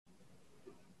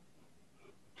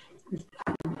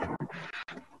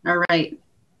All right.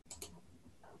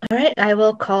 All right, I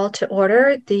will call to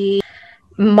order the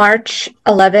March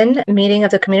 11 meeting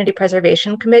of the Community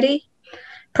Preservation Committee.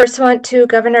 Pursuant to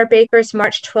Governor Baker's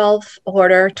March 12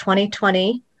 order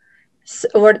 2020,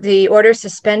 or the order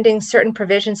suspending certain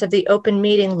provisions of the open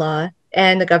meeting law,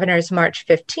 and the governor's March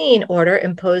 15 order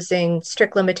imposing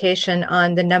strict limitation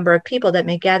on the number of people that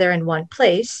may gather in one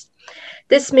place,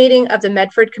 this meeting of the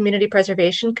Medford Community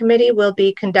Preservation Committee will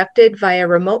be conducted via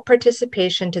remote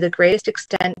participation to the greatest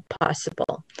extent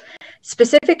possible.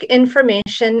 Specific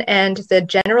information and the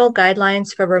general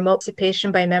guidelines for remote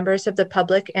participation by members of the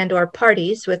public and/or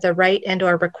parties with a right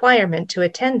and/or requirement to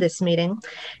attend this meeting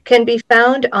can be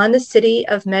found on the City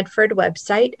of Medford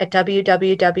website at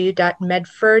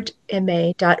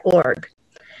www.medfordma.org.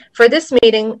 For this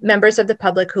meeting, members of the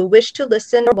public who wish to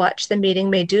listen or watch the meeting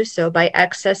may do so by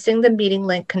accessing the meeting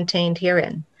link contained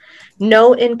herein.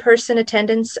 No in-person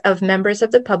attendance of members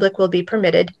of the public will be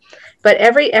permitted, but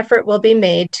every effort will be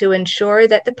made to ensure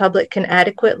that the public can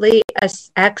adequately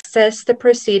access the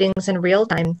proceedings in real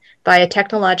time via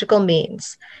technological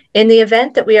means. In the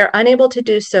event that we are unable to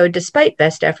do so despite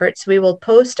best efforts, we will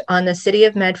post on the City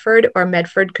of Medford or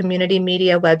Medford Community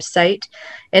Media website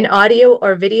an audio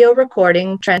or video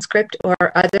recording, transcript, or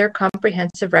other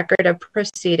comprehensive record of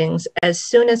proceedings as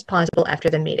soon as possible after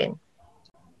the meeting.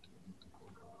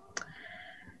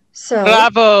 So,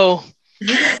 bravo.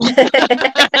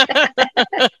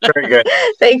 Very good.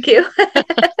 Thank you.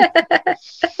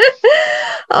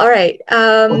 All right.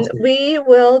 We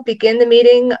will begin the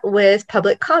meeting with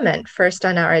public comment first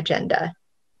on our agenda.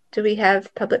 Do we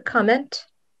have public comment?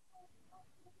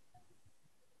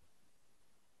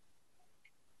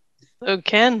 So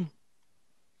Ken.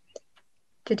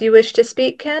 Did you wish to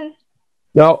speak, Ken?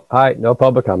 No, hi, no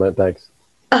public comment, thanks.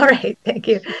 All right, thank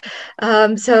you.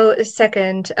 So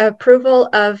second, approval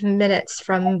of minutes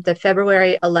from the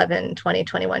February 11,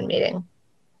 2021 meeting.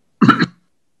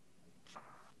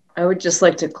 I would just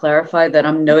like to clarify that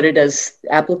I'm noted as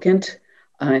applicant.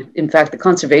 In fact, the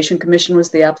Conservation Commission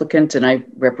was the applicant and I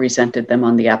represented them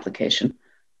on the application.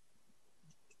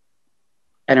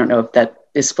 I don't know if that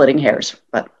is splitting hairs,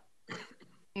 but.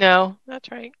 No,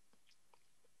 that's right.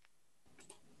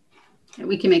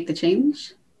 We can make the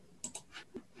change.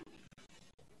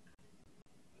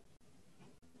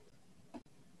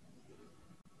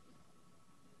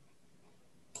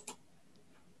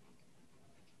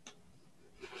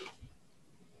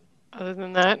 Other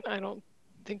than that, I don't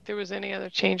think there was any other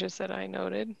changes that I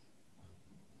noted.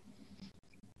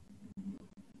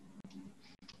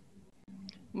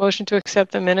 Motion to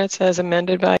accept the minutes as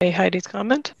amended by Heidi's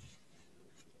comment.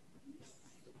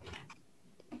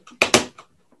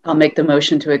 I'll make the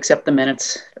motion to accept the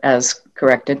minutes as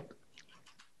corrected.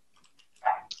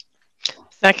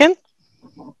 Second?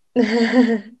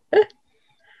 I'll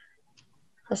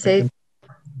say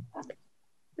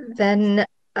then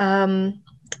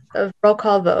a roll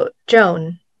call vote.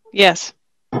 Joan? Yes.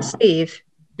 Steve?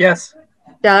 Yes.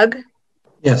 Doug?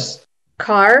 Yes.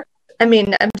 Carr? I'm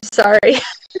sorry.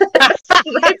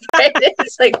 My brain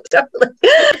is like totally.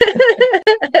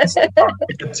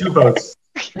 Two votes.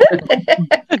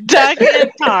 Doug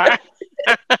and Carr.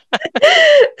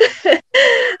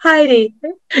 Heidi?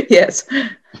 Yes.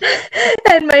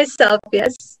 And myself,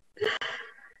 yes.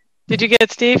 Did you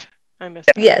get Steve? I missed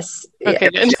that. Yes. Okay,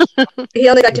 yeah. good. He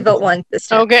only got to vote once this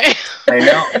time. Okay. I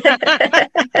know.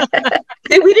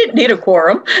 We didn't need a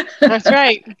quorum. That's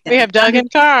right. We have Doug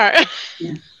and Carr.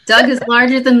 Yeah. Doug is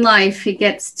larger than life. He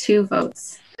gets 2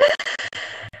 votes.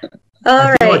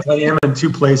 All right. Like I am in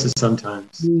 2 places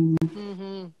sometimes.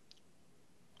 Mm-hmm.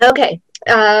 Okay.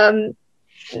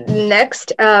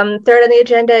 Next, third on the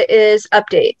agenda is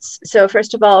updates. So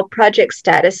first of all, project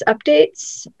status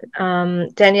updates.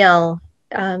 Danielle,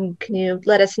 can you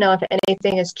let us know if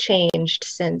anything has changed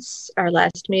since our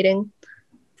last meeting?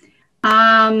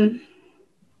 Let's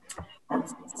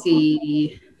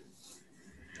see.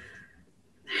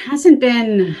 Hasn't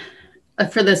been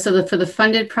for the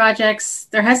funded projects.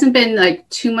 There hasn't been like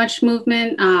too much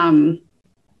movement.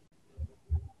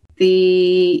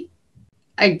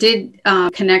 I did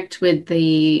connect with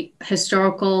the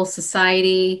Historical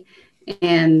Society,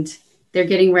 and they're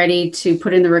getting ready to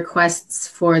put in the requests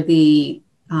for the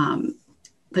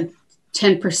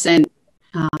 10%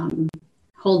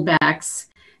 holdbacks.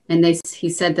 And he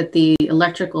said that the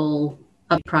electrical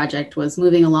project was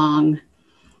moving along.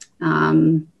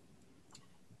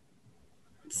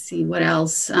 Let's see what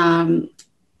else.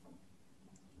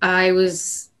 I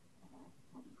was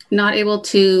not able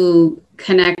to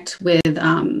connect with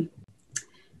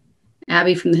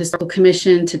Abby from the Historical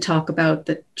Commission to talk about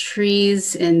the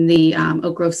trees in the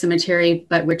Oak Grove Cemetery,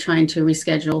 but we're trying to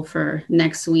reschedule for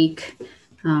next week.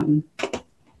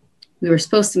 We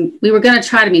were going to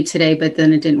try to meet today, but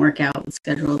then it didn't work out with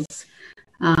schedules.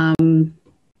 Let's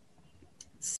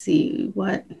see,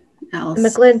 what else?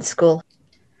 McGlynn School.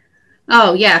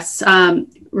 Oh, yes.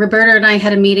 Roberta and I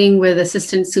had a meeting with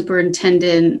Assistant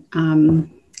Superintendent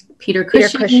Peter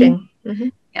Cushing. Mm-hmm.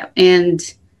 Yeah, and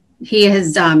he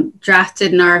has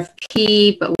drafted an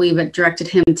RFP, but we've directed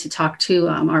him to talk to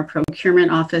our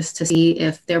procurement office to see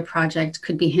if their project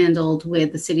could be handled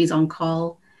with the city's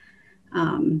on-call,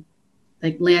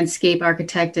 like landscape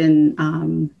architect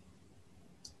and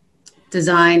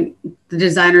the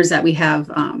designers that we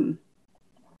have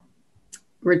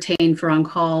retained for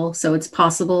on-call. So it's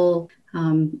possible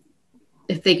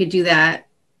if they could do that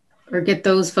or get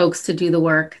those folks to do the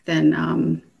work,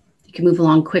 then you can move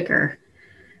along quicker.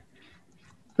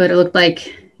 But it looked like,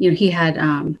 he had,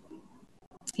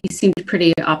 he seemed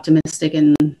pretty optimistic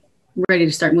and ready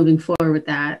to start moving forward with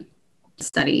that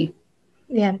study.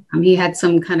 Yeah. He had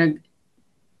some kind of,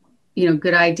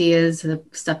 good ideas, the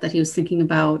stuff that he was thinking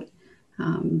about,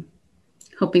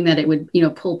 hoping that it would,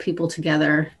 pull people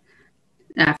together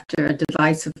after a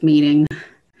divisive meeting.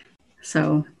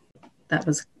 So that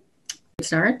was a good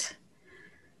start.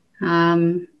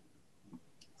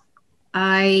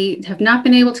 I have not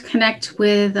been able to connect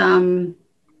with Tom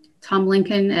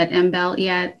Lincoln at MBEL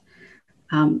yet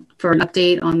for an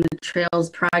update on the Trails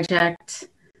project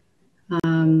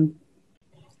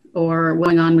or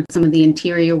going on with some of the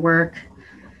interior work.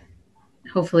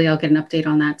 Hopefully I'll get an update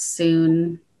on that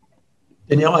soon.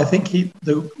 Danielle, I think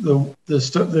the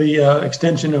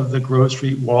extension of the Grove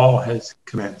Street wall has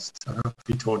commenced. I don't know if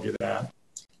he told you that.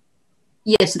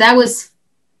 Yes, that was,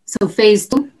 so phase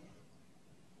 2,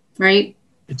 right?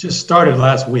 It just started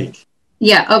last week.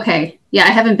 Yeah, okay. Yeah, I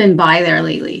haven't been by there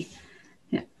lately.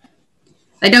 Yeah.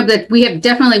 I know that we've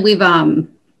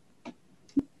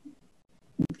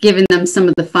given them some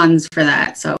of the funds for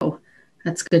that. So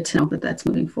that's good to know that that's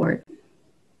moving forward.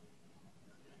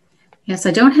 Yes,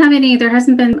 I don't have any, there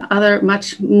hasn't been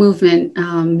much movement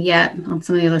yet on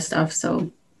some of the other stuff.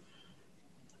 So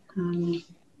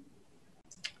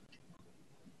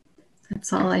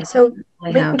that's all I So I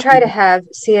we have. can try to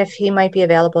see if he might be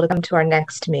available to come to our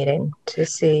next meeting to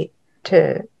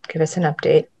give us an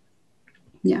update.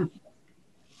 Yeah.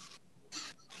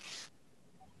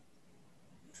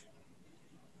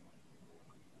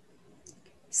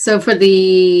 So for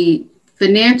the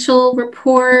financial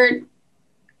report,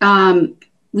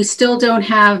 we still don't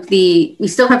have we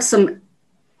still have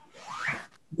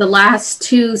the last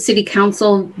 2 city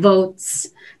council votes.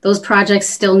 Those projects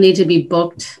still need to be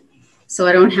booked. So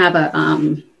I don't have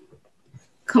a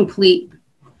complete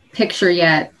picture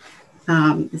yet.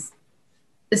 As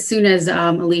soon as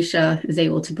Alicia is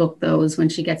able to book those, when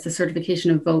she gets the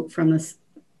certification of vote from the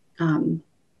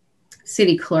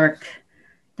city clerk,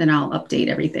 then I'll update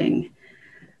everything.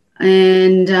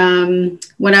 And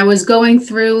when I was going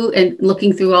through and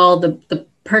looking through all the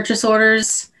purchase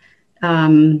orders,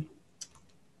 it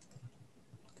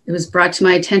was brought to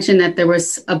my attention that there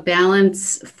was a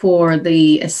balance for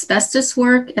the asbestos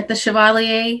work at the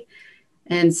Chevalier.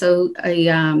 And so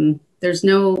there's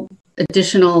no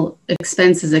additional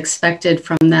expenses expected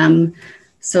from them.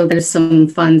 So there's some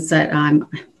funds that I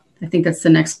think that's the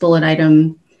next bullet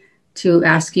item, to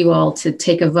ask you all to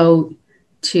take a vote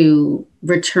to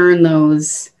return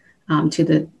those to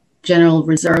the general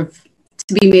reserve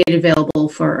to be made available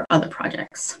for other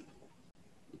projects.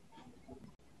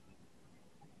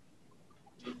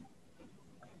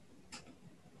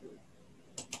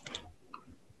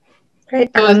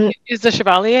 Great. So is the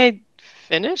Chevalier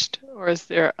finished, or is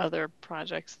there other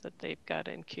projects that they've got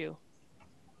in queue?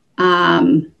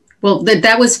 Well,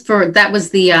 that was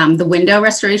the window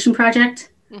restoration project,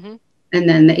 Mm-hmm. and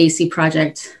then the AC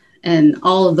project, and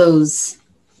all of those.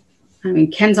 I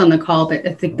mean, Ken's on the call, but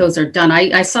I think those are done.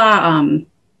 I saw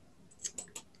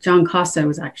John Costa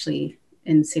was actually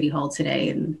in City Hall today,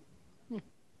 and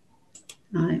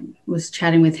I was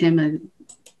chatting with him, and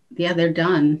yeah, they're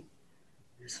done,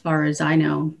 as far as I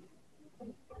know.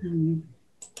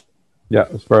 Yeah,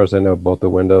 as far as I know, both the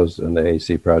windows and the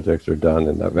AC projects are done.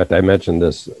 And I mentioned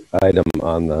this item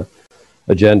on the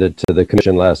agenda to the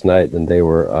commission last night, and they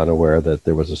were unaware that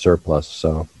there was a surplus.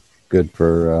 So good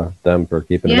for them for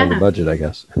keeping it on the budget, I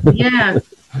guess. Yeah.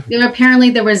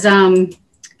 Apparently there was a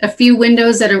few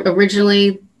windows that are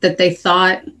originally that they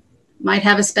thought might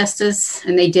have asbestos,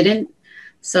 and they didn't.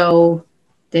 So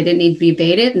they didn't need to be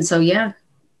abated. And so, yeah,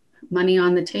 money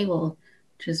on the table,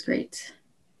 which is great.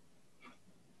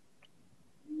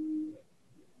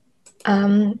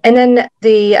 And then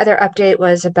the other update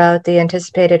was about the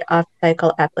anticipated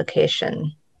off-cycle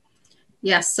application.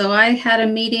 Yes, so I had a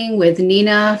meeting with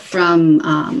Nina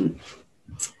from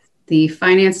the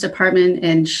finance department,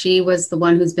 and she was the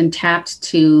one who's been tapped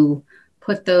to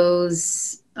put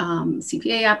those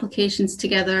CPA applications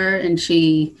together. And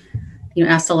she,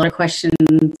 asked a lot of questions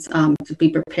to be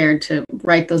prepared to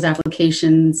write those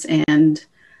applications. And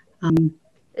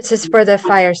this is for the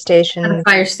fire station.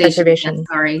 Fire station. Yeah,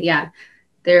 sorry, yeah.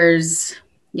 There's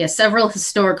several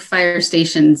historic fire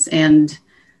stations, and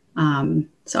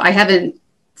so I haven't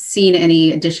seen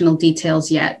any additional details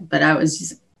yet, but I was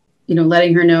just,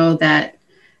 letting her know that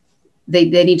they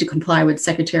need to comply with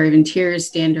Secretary of Interior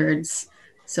standards.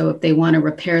 So if they want to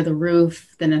repair the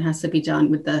roof, then it has to be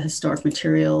done with the historic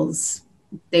materials.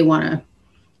 They want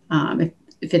to,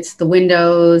 if it's the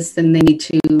windows, then they need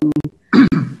to,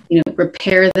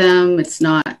 repair them. It's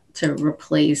not to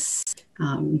replace.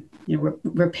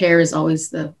 Repair is always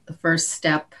the first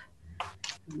step.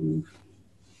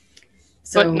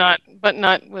 But not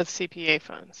with CPA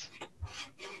funds.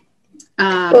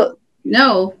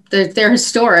 No, they're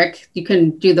historic. You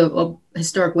can do the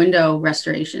historic window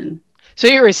restoration. So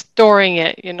you're restoring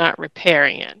it. You're not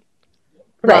repairing it.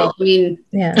 Right. Well, I mean,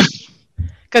 yeah.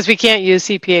 Because we can't use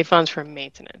CPA funds for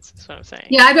maintenance. That's what I'm saying.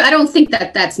 Yeah, I don't think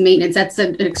that's maintenance. That's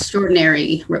an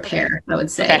extraordinary repair, I would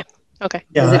say. Okay.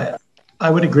 Yeah, I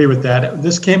would agree with that.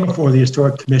 This came before the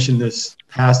Historic Commission this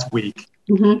past week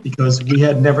because we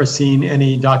had never seen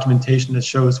any documentation that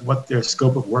shows what their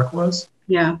scope of work was.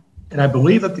 Yeah. And I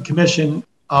believe that the commission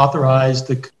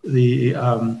authorized they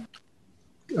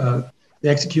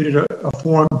executed a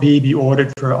Form B be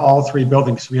ordered for all three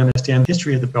buildings. So we understand the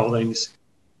history of the buildings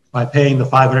by paying the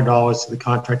 $500 to the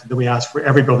contractor that we ask for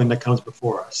every building that comes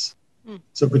before us.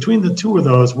 So between the two of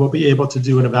those, we'll be able to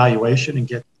do an evaluation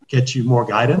and get you more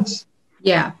guidance.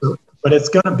 Yeah. But it's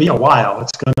going to be a while.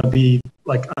 It's going to be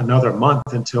like another month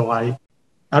until I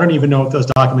don't even know if those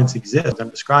documents exist. I'm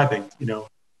describing,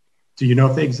 do you know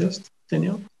if they exist,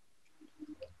 Danielle?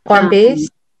 Form Bs?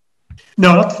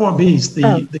 No, not the Form Bs,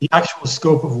 the actual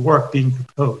scope of work being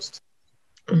proposed.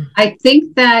 I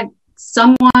think that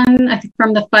someone, I think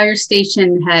from the fire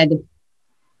station, had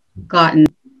gotten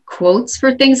quotes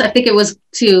for things. I think it was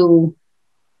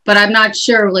but I'm not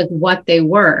sure like what they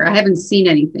were. I haven't seen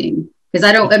anything because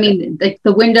like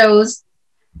the windows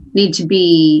need to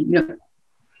be,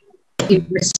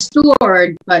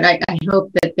 restored, but I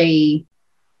hope that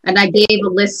and I gave a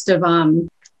list of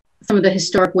some of the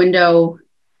historic window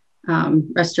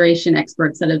restoration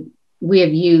experts that we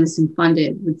have used and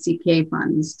funded with CPA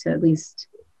funds to at least.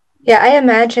 Yeah, I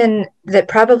imagine that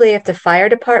probably if the fire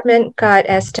department got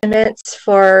estimates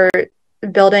for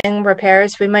building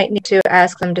repairs, we might need to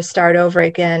ask them to start over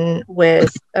again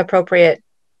with appropriate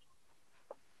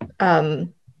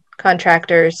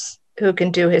contractors who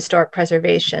can do historic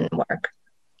preservation work.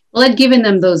 Well, I'd given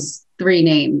them those three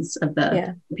names of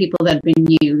the people that have been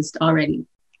used already.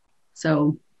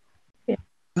 So. Yeah.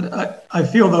 But I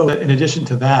feel, though, that in addition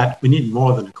to that, we need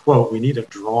more than a quote. We need a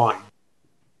drawing.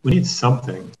 We need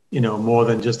something, more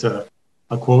than just a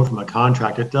quote from a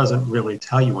contractor. It doesn't really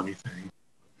tell you anything.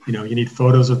 You need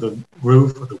photos of the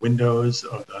roof, of the windows,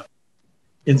 of the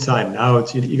inside and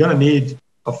outs. You're going to need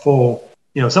a full,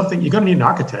 something. You're going to need an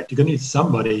architect. You're going to need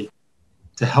somebody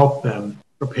to help them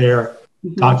prepare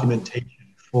documentation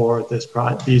for these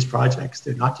projects.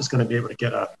 They're not just going to be able to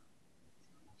get a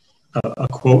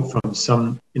quote from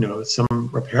some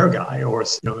repair guy, or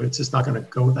it's just not going to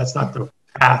go. That's not the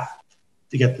path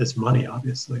to get this money,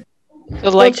 obviously. So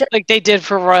like they did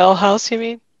for Royal House, you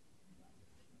mean?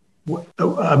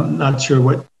 I'm not sure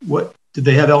what did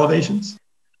they have elevations?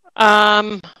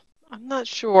 I'm not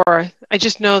sure. I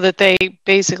just know that they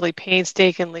basically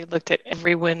painstakingly looked at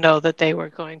every window that they were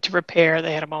going to repair.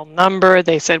 They had them all numbered.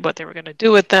 They said what they were going to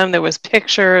do with them. There was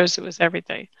pictures. It was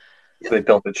everything. They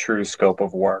built a true scope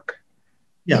of work.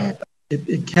 Yeah,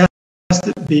 it has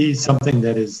to be something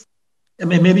that is. I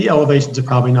mean, maybe elevations are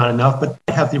probably not enough, but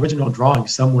they have the original drawing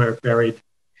somewhere buried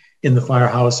in the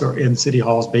firehouse or in City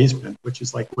Hall's basement, which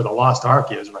is like where the lost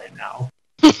ark is right now.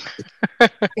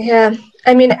 Yeah,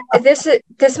 I mean,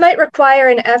 this might require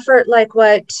an effort like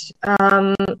what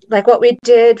we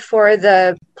did for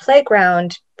the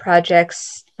playground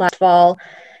projects last fall,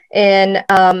 and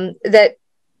that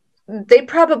they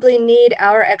probably need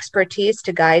our expertise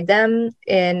to guide them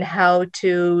in how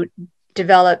to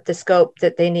develop the scope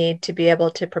that they need to be able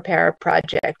to prepare a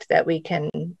project that we can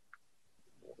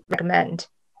recommend.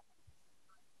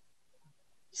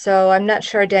 So I'm not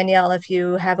sure, Danielle, if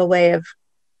you have a way of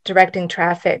directing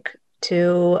traffic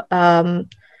to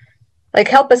like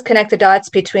help us connect the dots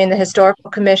between the historical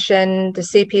commission, the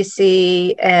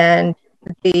CPC, and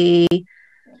the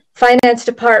finance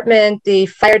department, the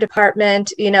fire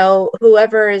department, you know,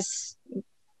 whoever is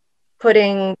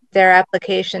putting their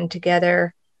application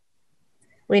together.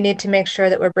 We need to make sure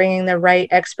that we're bringing the right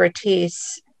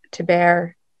expertise to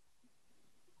bear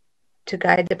to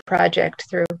guide the project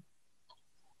through.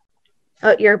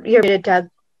 Oh, you're muted, Doug.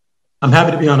 I'm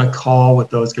happy to be on a call with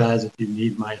those guys if you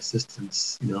need my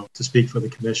assistance, you know, to speak for the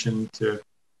commission, to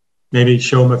maybe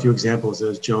show them a few examples,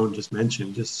 as Joan just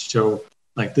mentioned, just show,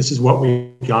 like, this is what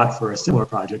we got for a similar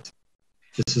project.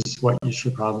 This is what you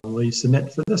should probably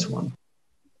submit for this one.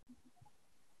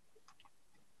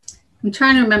 I'm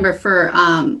trying to remember for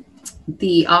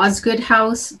the Osgood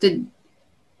House, did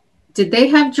they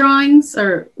have drawings,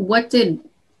 or what did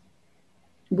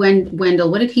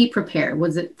Wendell, what did he prepare?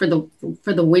 Was it for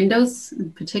the windows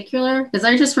in particular? Because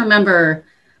I just remember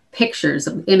pictures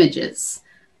of images.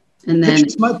 And then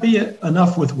pictures might be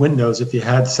enough with windows if you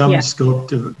had some scope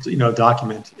to, you know,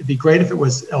 document. It'd be great if it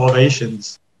was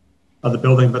elevations of the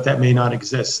building, but that may not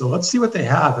exist. So let's see what they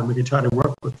have and we can try to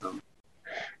work with them.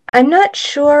 I'm not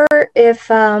sure if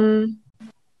the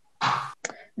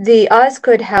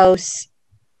Osgood House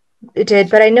did,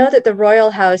 but I know that the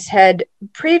Royal House had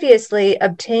previously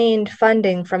obtained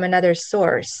funding from another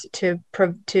source to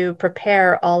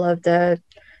prepare all of the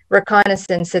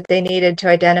reconnaissance that they needed to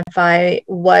identify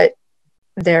what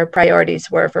their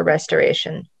priorities were for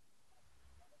restoration.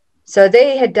 So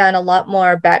they had done a lot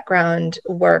more background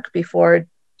work before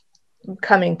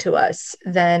coming to us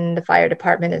than the fire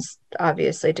department is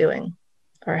obviously doing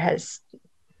or has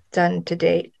done to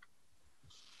date.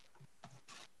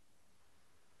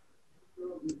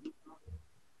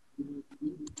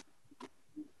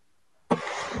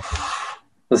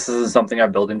 This is something our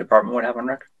building department would have on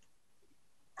record?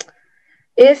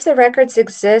 If the records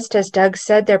exist, as Doug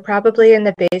said, they're probably in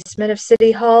the basement of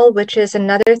City Hall, which is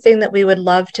another thing that we would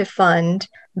love to fund,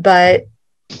 but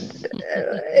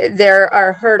there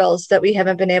are hurdles that we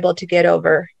haven't been able to get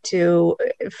over to,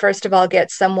 first of all, get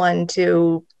someone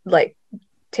to like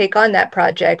take on that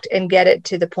project and get it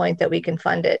to the point that we can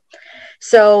fund it.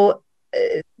 So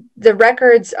the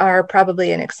records are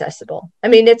probably inaccessible. I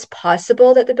mean, it's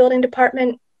possible that the building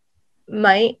department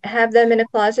might have them in a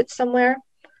closet somewhere,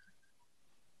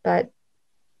 but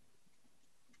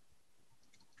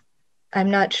I'm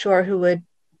not sure who would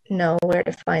know where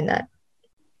to find that.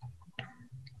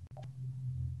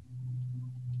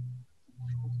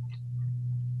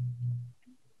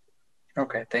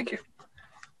 Okay, thank you.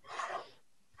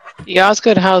 The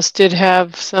Osgood House did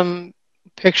have some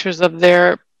pictures of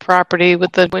their property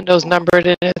with the windows numbered,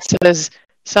 and it says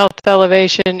south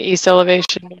elevation, east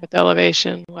elevation, north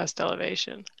elevation, west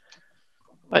elevation.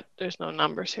 But there's no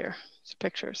numbers here. It's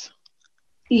pictures.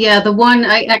 yeah, the one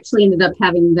I actually ended up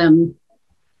having them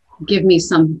give me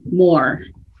some more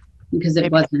because it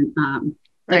wasn't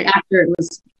like after it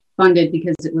was funded,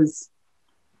 because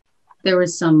there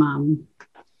was some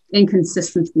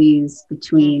inconsistencies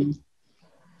between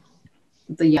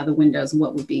the windows and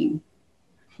what were being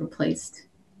replaced.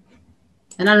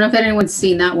 And I don't know if anyone's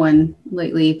seen that one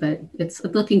lately, but it's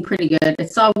looking pretty good. I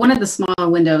saw one of the smaller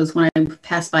windows when I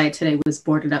passed by it today was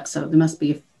boarded up, so there must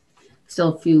be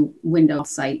still a few windows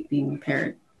site being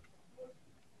repaired.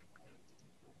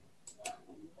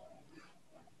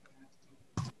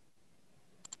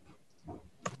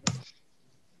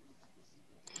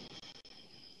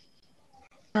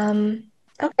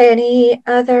 Okay, any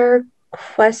other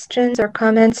questions or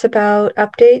comments about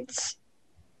updates?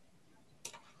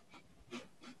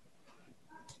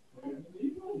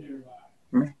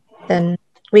 Then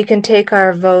we can take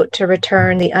our vote to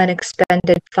return the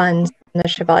unexpended funds in the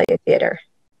Chevalier Theater.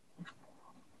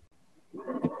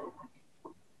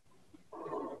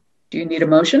 Do you need a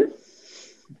motion?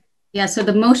 Yeah, so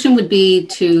the motion would be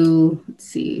to, let's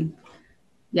see,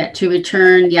 to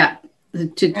return,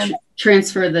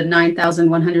 transfer the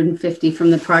 $9,150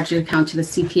 from the project account to the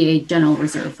CPA General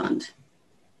Reserve Fund.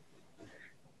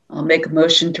 I'll make a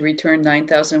motion to return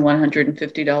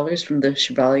 $9,150 from the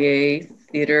Chevalier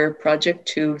Theater project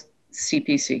to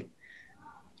CPC.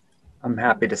 I'm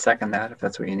happy to second that if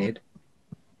that's what you need.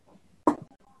 All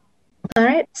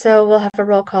right, so we'll have a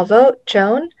roll call vote.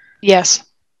 Joan? Yes.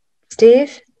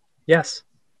 Steve? Yes.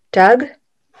 Doug?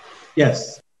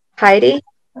 Yes. Heidi?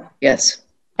 Yes.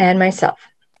 And myself.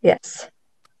 Yes.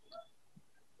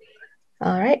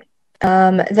 All right.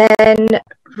 Then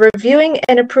reviewing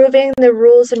and approving the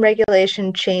rules and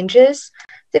regulation changes.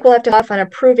 I think we'll have to off on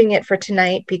approving it for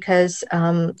tonight because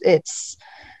it's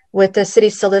with the city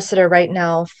solicitor right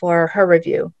now for her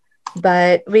review.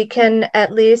 but we can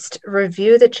at least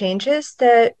review the changes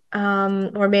that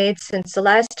were made since the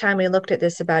last time we looked at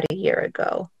this about a year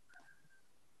ago.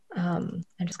 I'm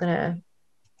just gonna.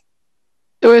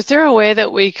 So is there a way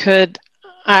that we could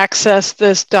access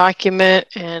this document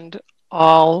and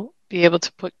all be able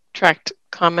to put tracked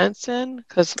comments in?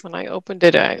 Because when I opened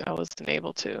it, I wasn't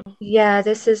able to. Yeah,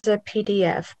 this is a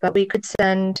PDF, but we could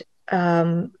send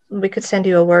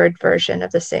you a Word version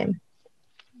of the same.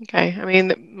 Okay. I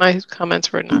mean, my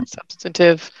comments were not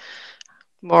substantive,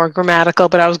 more grammatical,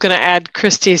 but I was going to add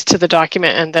Christie's to the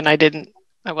document, and then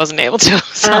I wasn't able to.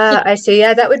 So. I see.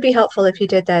 Yeah, that would be helpful if you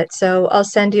did that. So I'll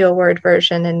send you a Word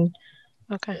version and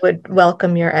would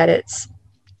welcome your edits.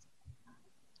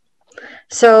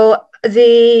 So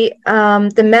the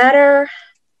matter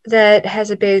that has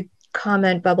a big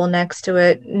comment bubble next to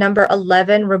it, number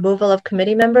 11, removal of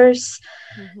committee members.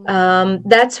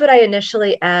 That's what I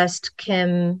initially asked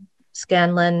Kim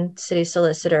Scanlon, city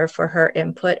solicitor, for her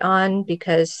input on,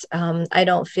 because I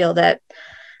don't feel that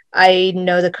I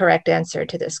know the correct answer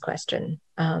to this question.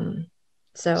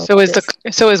 So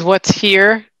is what's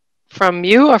here from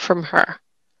you or from her?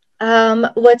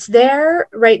 What's there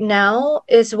right now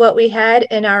is what we had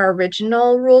in our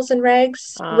original rules and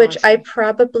regs, which I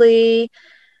probably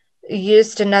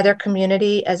used another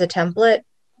community as a template.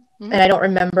 And I don't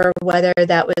remember whether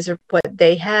that was what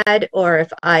they had or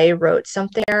if I wrote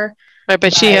something there. Right,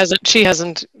 but she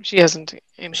hasn't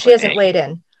weighed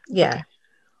in. Yeah. Okay.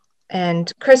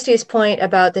 And Christie's point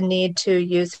about the need to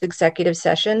use executive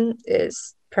session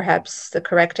is perhaps the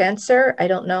correct answer. I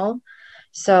don't know.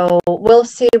 So we'll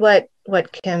see what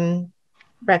Kim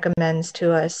recommends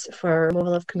to us for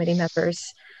removal of committee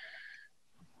members.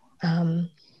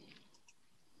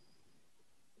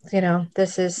 You know,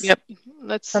 this is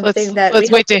let's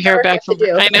wait to hear back from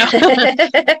her. I know.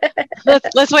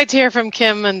 let's wait to hear from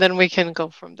Kim, and then we can go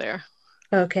from there.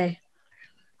 Okay.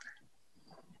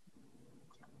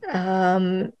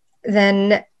 Then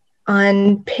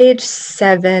on page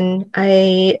 7,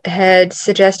 I had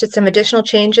suggested some additional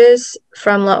changes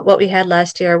from what we had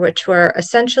last year, which were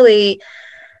essentially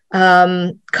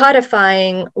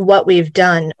codifying what we've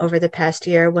done over the past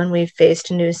year when we've faced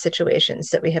new situations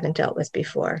that we haven't dealt with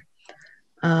before.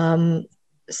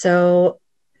 So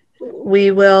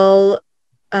we will.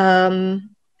 I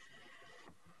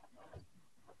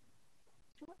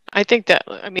think that,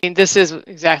 this is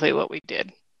exactly what we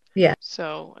did. Yeah.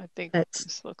 So I think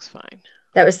this looks fine.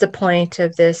 That was the point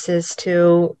of this, is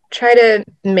to try to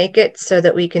make it so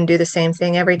that we can do the same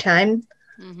thing every time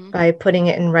by putting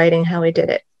it in writing how we did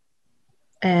it.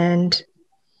 And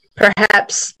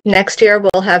perhaps next year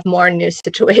we'll have more new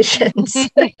situations.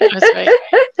 That's right.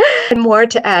 And more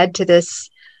to add to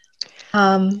this.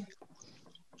 Yes,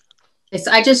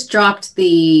 I just dropped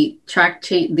the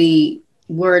the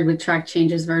Word with track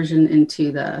changes version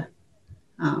into the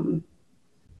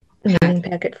meeting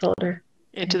packet folder.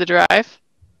 Into the drive?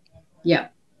 Yeah.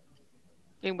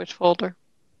 In which folder?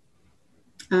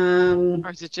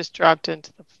 Or is it just dropped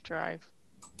into the drive?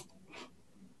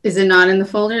 Is it not in the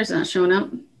folder? Is it not showing up?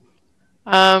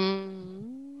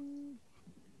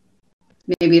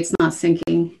 Maybe it's not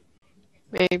syncing.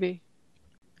 Maybe.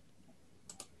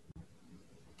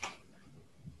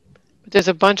 But there's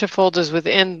a bunch of folders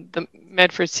within the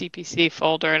Medford CPC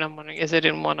folder, and I'm wondering, is it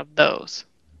in one of those?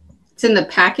 It's in the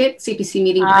packet, CPC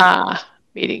meeting packet.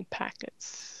 Meeting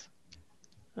packets.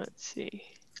 Let's see.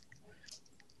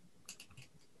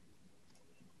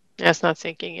 Yeah, it's not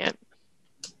syncing yet.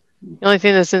 The only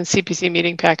thing that's in CPC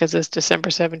meeting packets is December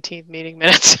 17th meeting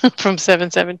minutes from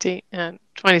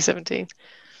 2017.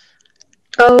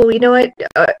 Oh, you know what?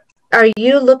 Are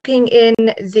you looking in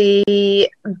the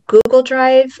Google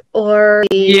Drive or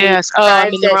the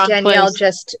drive that Danielle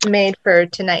just made for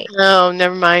tonight? No,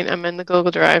 never mind. I'm in the Google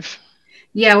Drive.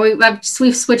 Yeah, we've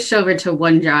switched over to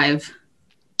OneDrive.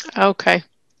 Okay.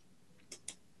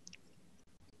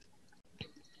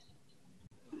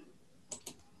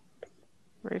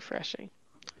 Refreshing.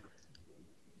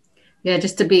 Yeah,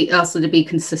 just to be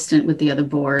consistent with the other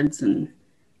boards, and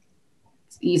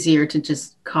it's easier to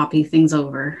just copy things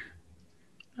over.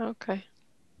 Okay.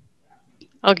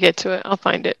 I'll get to it. I'll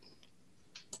find it.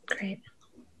 Great.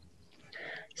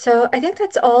 So I think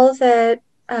that's all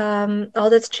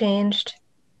that's changed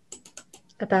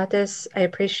about this. I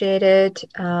appreciate it.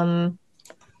 I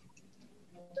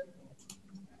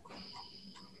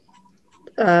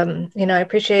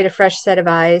appreciate a fresh set of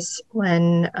eyes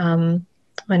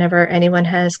whenever anyone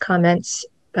has comments.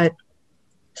 But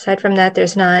aside from that,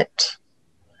 there's not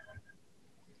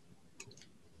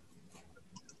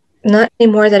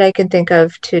any more that I can think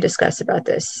of to discuss about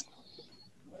this.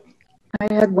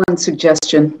 I had one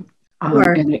suggestion.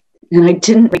 Sure. And I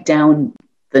didn't write down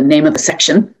the name of the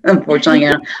section, unfortunately.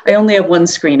 I only have one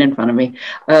screen in front of me.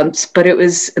 But it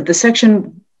was the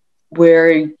section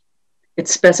where it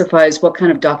specifies what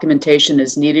kind of documentation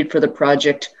is needed for the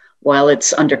project while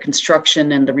it's under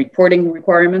construction and the reporting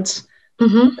requirements.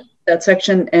 Mm-hmm. That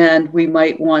section, and we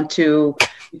might want to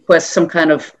request some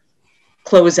kind of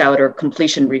closeout or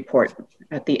completion report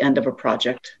at the end of a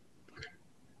project.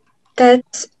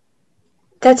 That's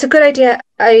a good idea.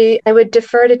 I would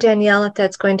defer to Danielle if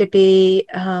that's going to be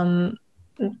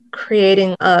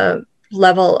creating a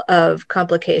level of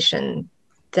complication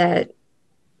that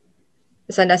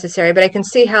is unnecessary, but I can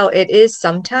see how it is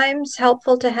sometimes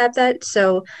helpful to have that.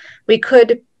 So we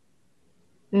could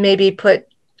maybe put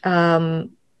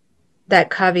that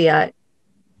caveat.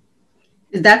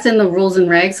 That's in the rules and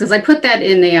regs, because I put that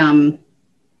in the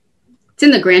it's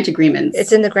in the grant agreements.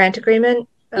 It's in the grant agreement?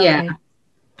 Okay. Yeah.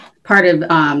 Part of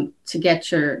to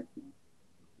get your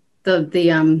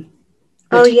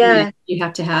oh yeah, you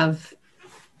have to have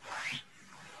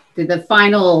the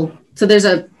final, so there's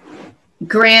a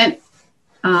grant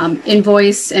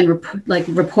invoice and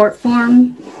report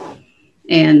form,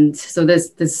 and so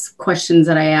there's questions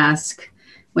that I ask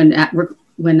when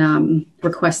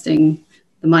requesting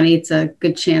the money. It's a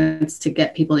good chance to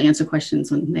get people to answer questions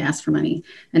when they ask for money,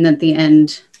 and then at the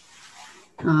end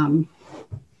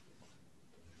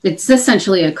it's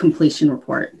essentially a completion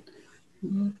report.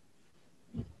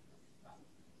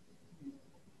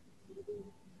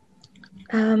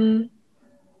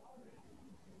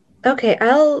 Okay,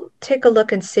 I'll take a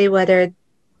look and see whether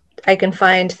I can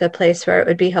find the place where it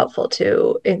would be helpful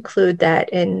to include that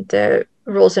in the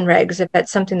rules and regs. If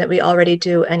that's something that we already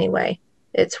do anyway,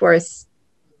 it's worth.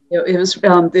 It was.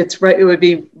 It's right. It would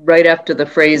be right after the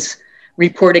phrase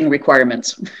 "reporting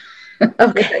requirements."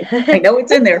 Okay. I know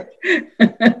it's in there.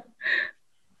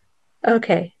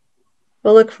 Okay,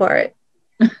 we'll look for it.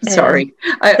 Sorry.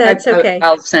 That's okay.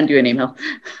 I'll send you an email.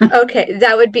 Okay,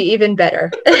 that would be even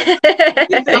better.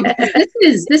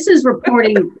 This is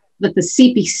reporting that the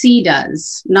CPC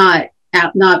does, not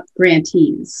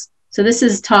grantees. So this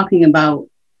is talking about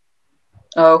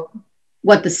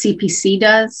what the CPC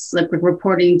does, like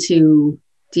reporting to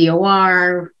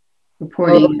DOR,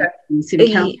 reporting to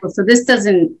City Council. So this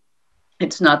doesn't.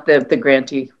 It's not the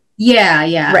grantee.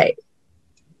 Yeah. Right.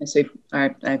 I see. All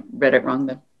right, I read it wrong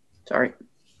then. Sorry.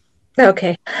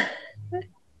 Okay.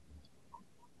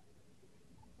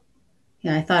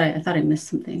 Yeah, I thought I missed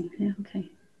something. Yeah,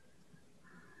 okay.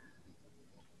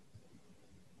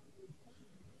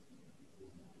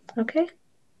 Okay.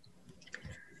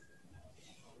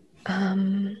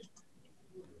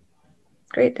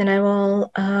 Great, then I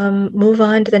will move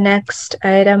on to the next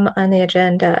item on the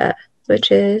agenda,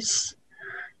 which is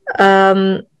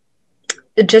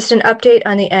just an update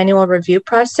on the annual review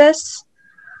process.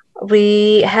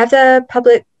 We have the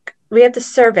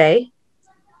survey.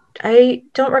 I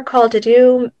don't recall, did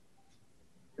you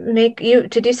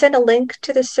send a link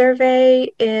to the survey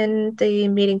in the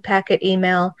meeting packet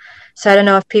email? So I don't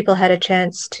know if people had a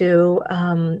chance to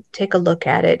take a look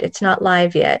at it. It's not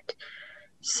live yet.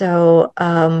 So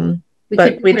we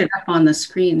could put it up on the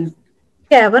screen.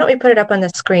 Yeah, why don't we put it up on the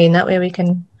screen? That way we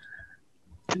can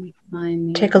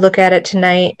take a look at it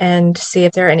tonight and see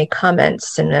if there are any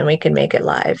comments, and then we can make it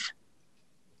live.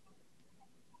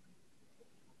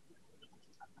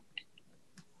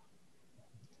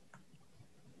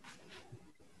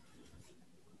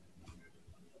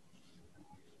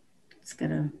 Just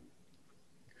gotta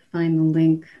find the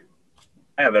link.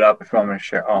 I have it up if you want me to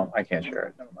share. Oh, I can't share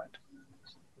it. Never mind.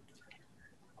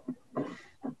 Do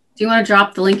you want to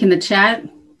drop the link in the chat?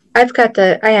 I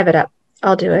have it up.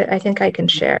 I'll do it. I think I can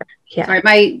share. Yeah.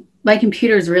 Sorry, my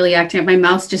computer is really acting up. My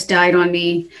mouse just died on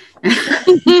me.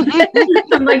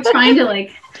 I'm like trying to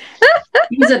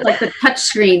use it like the touch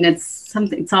screen. It's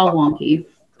all wonky.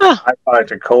 I thought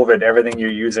after COVID, everything you're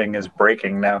using is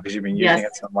breaking now because you've been using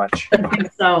it so much. I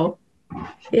think so.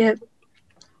 Yeah.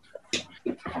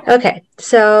 Okay,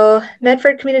 so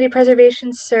Medford Community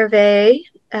Preservation Survey,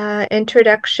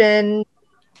 introduction.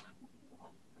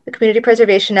 The Community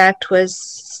Preservation Act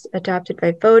was adopted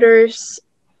by voters.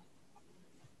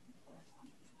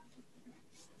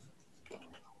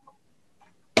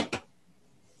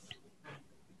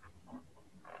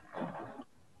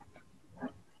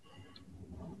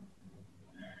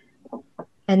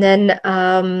 And then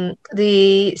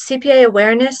the CPA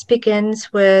awareness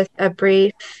begins with a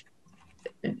brief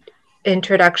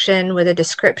introduction with a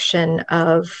description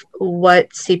of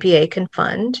what CPA can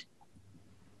fund.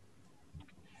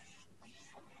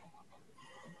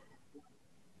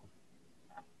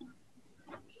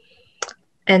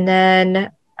 And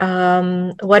then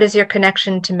What is your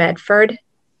connection to Medford?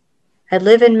 I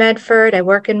live in Medford. I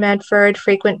work in Medford.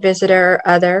 Frequent visitor,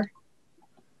 other.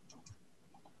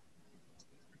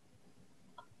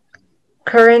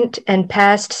 Current and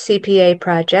past CPA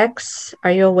projects.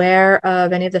 Are you aware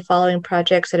of any of the following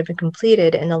projects that have been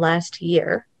completed in the last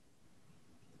year?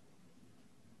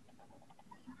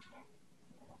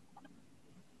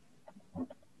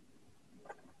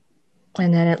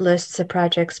 And then it lists the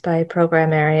projects by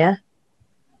program area.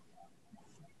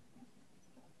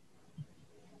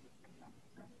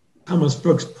 Thomas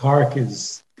Brooks Park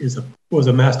was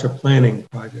a master planning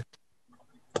project.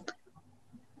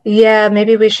 Yeah,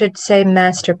 maybe we should say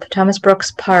Thomas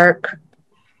Brooks Park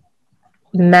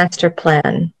master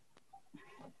plan.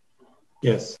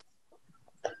 Yes.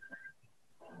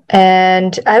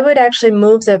 And I would actually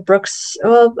move the Brooks.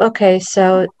 Well, okay,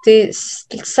 so the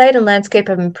site and landscape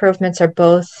improvements are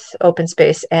both open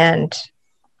space and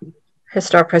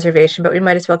historic preservation, but we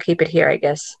might as well keep it here, I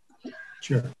guess.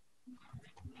 Sure.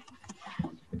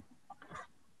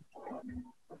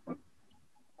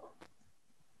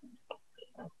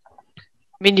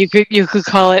 I mean, you could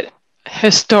call it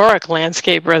historic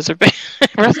landscape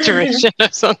restoration or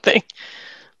something.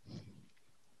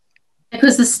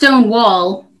 Because the stone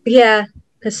wall. Yeah,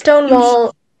 the stone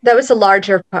wall, that was a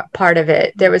larger part of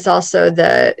it. There was also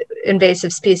the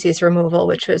invasive species removal,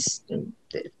 which was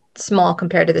small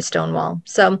compared to the stone wall.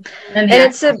 So, and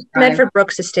it's a Medford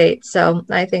Brooks estate. So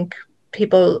I think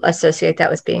people associate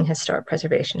that with being historic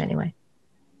preservation anyway.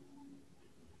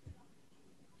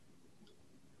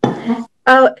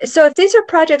 Oh, so if these are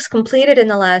projects completed in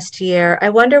the last year, I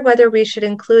wonder whether we should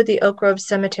include the Oak Grove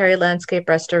Cemetery landscape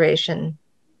restoration.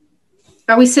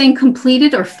 Are we saying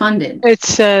completed or funded? It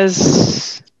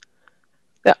says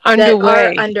that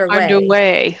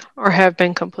underway or have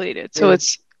been completed. So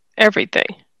it's everything.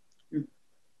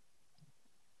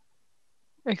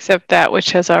 Except that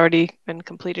which has already been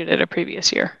completed at a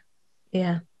previous year.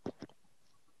 Yeah.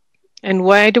 And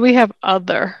why do we have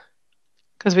other?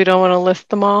 Because we don't want to list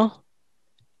them all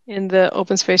in the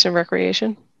open space and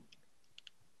recreation?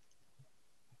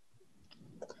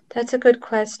 That's a good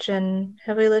question.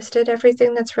 Have we listed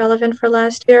everything that's relevant for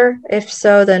last year? If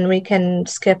so, then we can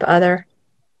skip other.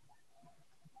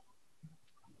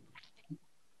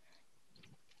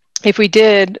 If we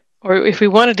did, or if we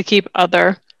wanted to keep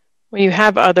other, when you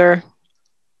have other,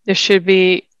 there should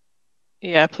be,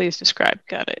 yeah, please describe.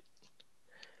 Got it.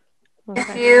 Okay.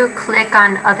 If you click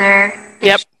on other.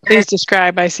 Yep, please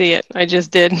describe. I see it. I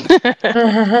just did.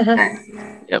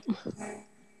 Yep.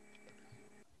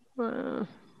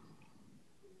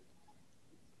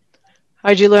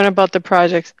 How'd you learn about the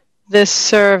projects? This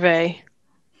survey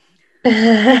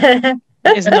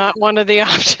is not one of the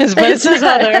options, but it says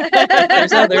other.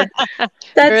 There's other.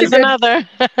 There is another.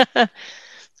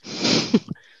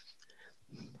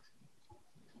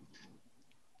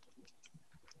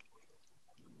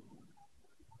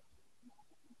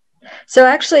 So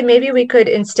actually, maybe we could,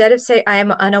 instead of say I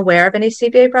am unaware of any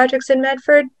CPA projects in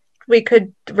Medford, we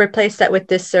could replace that with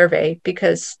this survey,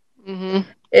 because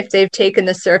if they've taken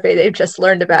the survey, they've just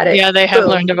learned about it. Yeah, they have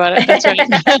learned about it. That's right.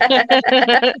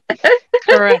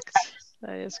 Correct.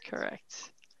 That is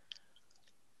correct.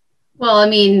 Well, I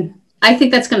mean, I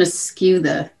think that's going to skew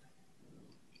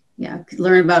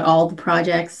learn about all the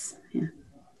projects. Yeah.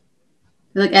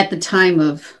 Like at the time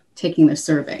of taking the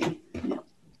survey. Yeah.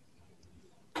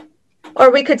 Or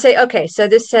we could say, okay, so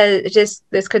this says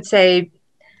this could say,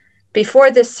 before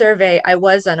this survey, I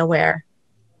was unaware.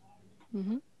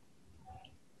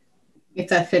 If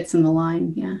that fits in the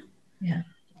line, yeah. Yeah.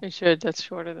 It should. That's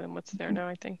shorter than what's there now,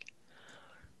 I think.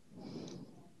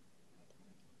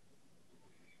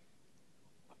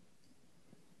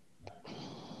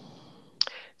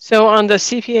 So on the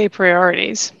CPA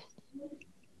priorities.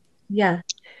 Yeah.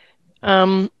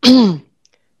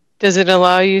 Does it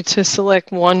allow you to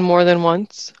select one more than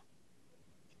once?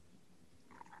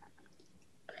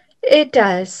 It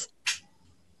does.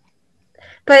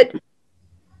 But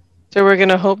so we're going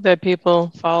to hope that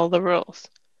people follow the rules.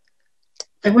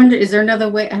 I wonder, is there another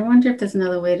way? I wonder if there's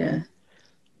another way to.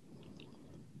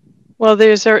 Well,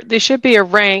 there should be a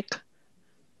rank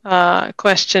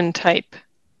question type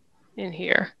in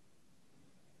here.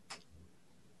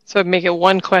 So make it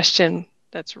one question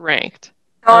that's ranked.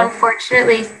 So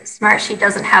unfortunately, Smartsheet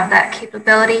doesn't have that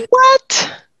capability.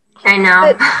 What? I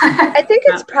know. I think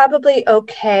it's probably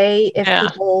okay if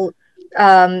people,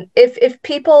 if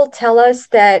people tell us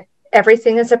that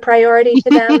everything is a priority to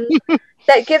them,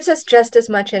 that gives us just as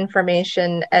much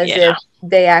information as if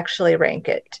they actually rank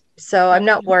it. So I'm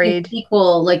not worried.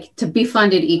 Equal, like to be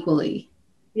funded equally.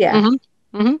 Yeah.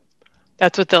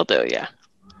 That's what they'll do. Yeah.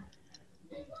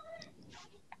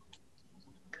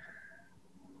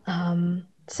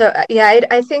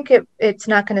 I think it's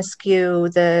not going to skew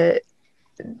the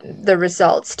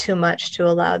results too much to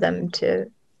allow them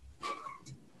to.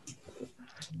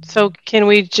 So can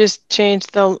we just change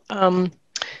the,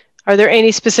 are there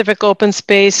any specific open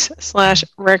space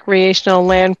 / recreational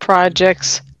land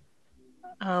projects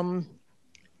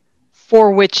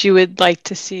for which you would like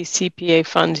to see CPA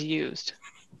funds used?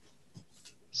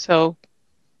 So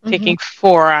taking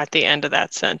for at the end of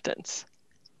that sentence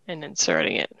and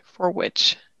inserting it, for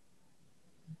which.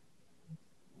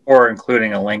 Or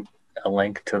including a link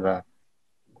to the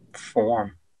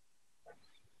form.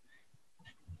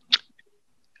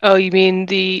 Oh, you mean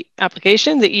the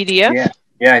application, the EDF?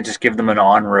 Yeah, just give them an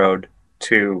on-road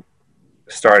to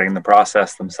starting the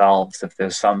process themselves if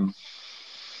there's some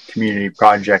community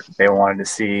project that they wanted to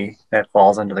see that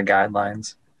falls under the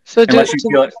guidelines. So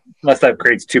unless that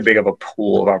creates too big of a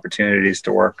pool of opportunities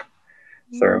to work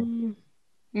through.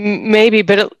 Maybe,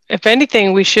 but if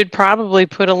anything, we should probably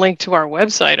put a link to our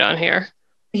website on here.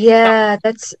 Yeah,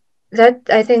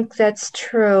 I think that's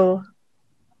true.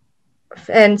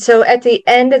 And so at the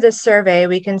end of the survey,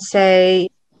 we can say,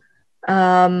 we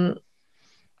can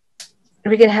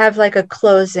have like a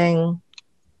closing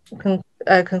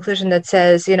conclusion that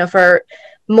says, for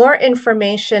more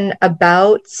information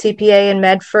about CPA in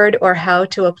Medford or how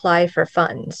to apply for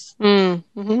funds,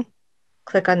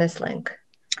 click on this link.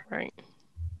 Right.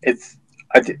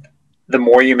 The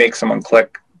more you make someone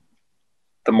click,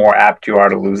 the more apt you are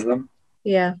to lose them.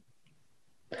 Yeah.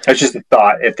 That's just a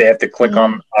thought. If they have to click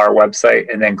on our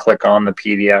website and then click on the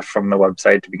PDF from the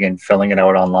website to begin filling it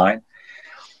out online,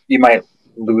 you might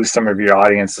lose some of your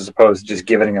audience as opposed to just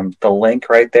giving them the link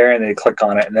right there and they click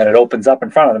on it and then it opens up in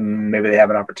front of them. And maybe they have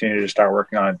an opportunity to start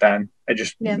working on it then. I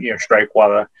just strike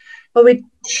while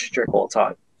it's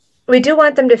hot. We do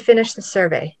want them to finish the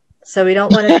survey. So we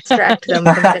don't want to distract them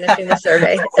from finishing the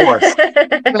survey. Of course.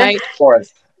 Right. Of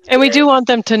course. And we do want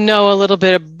them to know a little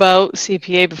bit about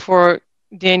CPA before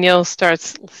Danielle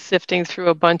starts sifting through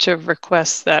a bunch of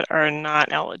requests that are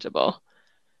not eligible.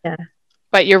 Yeah.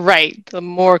 But you're right. The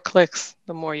more clicks,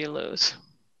 the more you lose.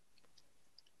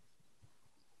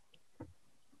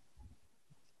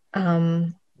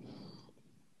 And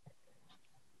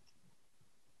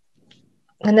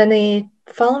then the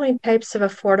following types of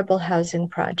affordable housing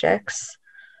projects: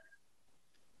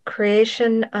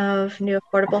 creation of new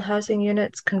affordable housing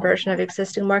units, conversion of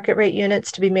existing market rate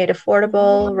units to be made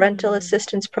affordable, rental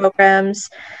assistance programs.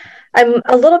 I'm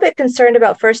a little bit concerned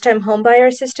about first-time homebuyer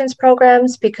assistance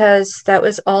programs because that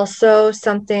was also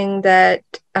something that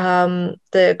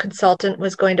the consultant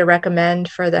was going to recommend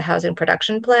for the housing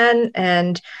production plan.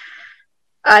 And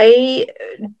I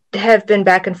have been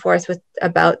back and forth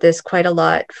about this quite a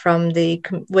lot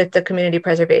with the Community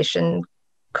Preservation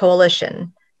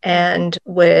Coalition and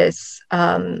with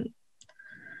the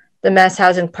Mass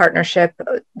Housing Partnership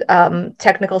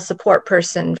technical support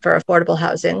person for affordable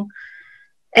housing.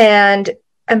 And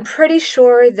I'm pretty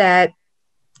sure that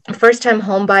first-time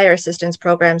home buyer assistance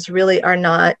programs really are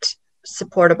not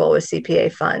supportable with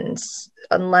CPA funds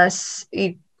unless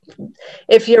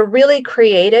if you're really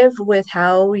creative with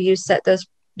how you set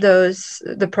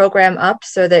the program up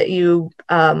so that you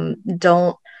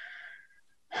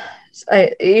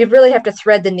you really have to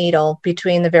thread the needle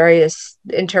between the various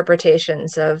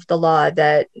interpretations of the law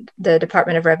that the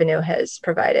Department of Revenue has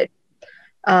provided.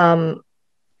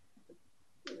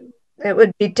 It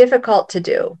would be difficult to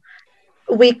do.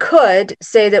 We could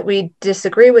say that we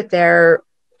disagree with their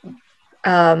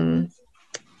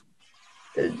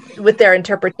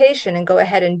interpretation and go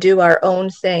ahead and do our own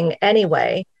thing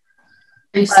anyway.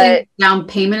 Are you saying down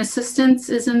payment assistance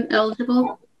isn't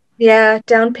eligible? Yeah,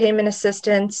 down payment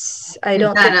assistance. I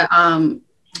don't think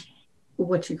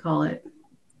what you call it?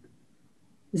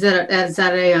 Is that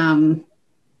a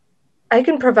I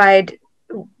can provide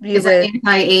you with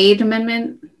anti-aid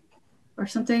amendment or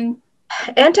something?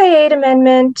 Anti-aid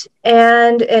amendment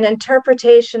and an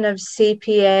interpretation of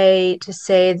CPA to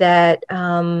say that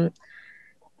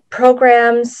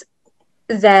programs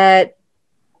that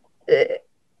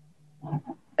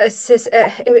assist,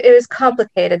 it was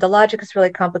complicated. The logic is really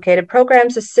complicated.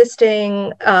 Programs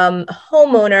assisting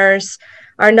homeowners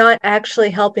are not actually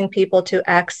helping people to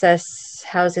access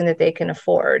housing that they can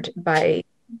afford by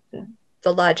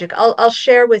the logic. I'll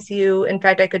share with you. In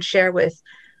fact, I could share with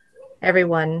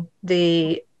everyone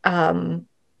the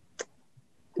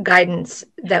guidance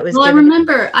that was given.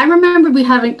 I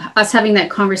remember us having that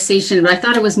conversation, but I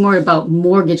thought it was more about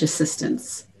mortgage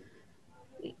assistance.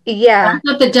 Yeah. I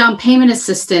thought the down payment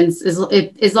assistance is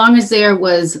as long as there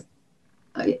was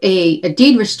a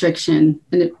deed restriction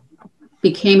and it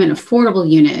became an affordable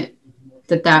unit,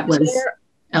 that was.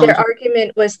 Their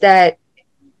argument was that,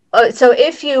 so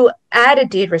if you add a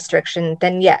deed restriction,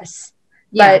 then yes,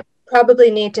 but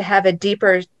probably need to have a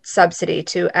deeper subsidy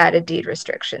to add a deed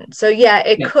restriction. So yeah,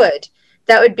 it could.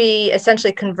 That would be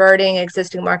essentially converting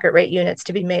existing market rate units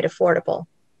to be made affordable.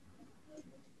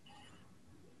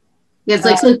 Yeah, it's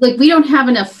like we don't have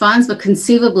enough funds, but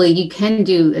conceivably you can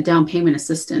do a down payment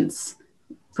assistance,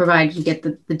 provided you get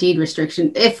the deed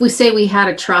restriction. If we say we had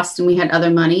a trust and we had other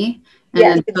money,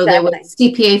 and then so there was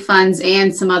CPA funds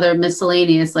and some other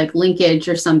miscellaneous like linkage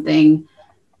or something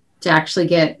to actually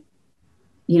get,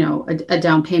 you know, a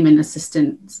down payment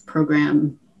assistance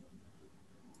program,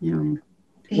 you know.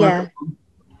 Yeah.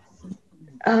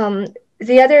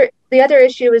 The other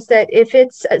issue is that if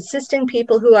it's assisting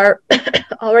people who are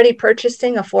already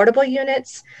purchasing affordable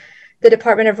units, the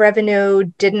Department of Revenue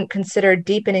didn't consider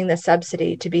deepening the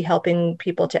subsidy to be helping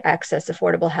people to access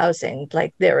affordable housing.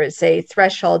 Like there is a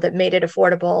threshold that made it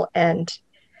affordable, and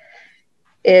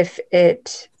if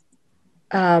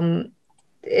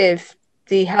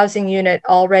the housing unit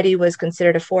already was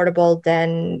considered affordable,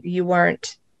 then you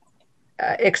weren't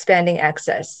expanding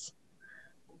access.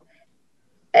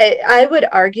 I would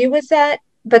argue with that,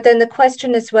 but then the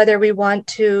question is whether we want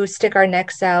to stick our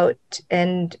necks out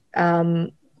and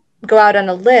go out on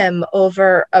a limb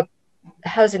over a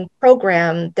housing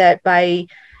program that by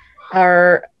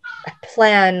our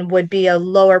plan would be a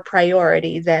lower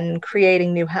priority than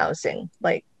creating new housing.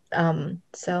 Like,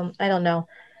 so I don't know.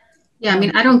 Yeah, I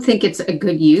mean, I don't think it's a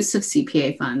good use of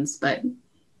CPA funds, but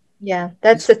yeah,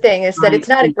 that's the thing, is that it's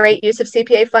not a great use of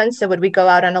CPA funds. So would we go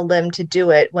out on a limb to do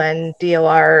it when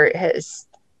DOR has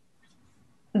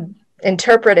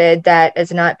interpreted that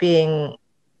as not being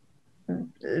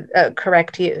a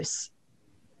correct use?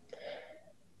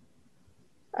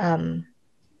 I mean,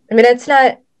 it's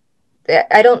not,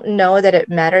 I don't know that it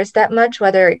matters that much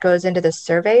whether it goes into the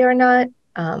survey or not,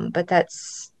 but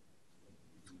that's.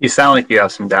 You sound like you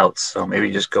have some doubts, so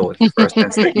maybe just go with your first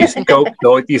instinct. You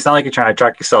sound like you're trying to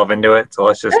track yourself into it, so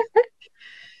let's just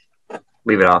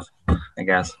leave it off, I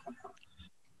guess.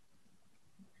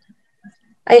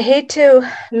 I hate to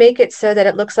make it so that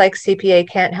it looks like CPA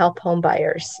can't help home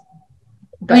buyers.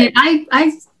 But I mean,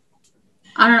 I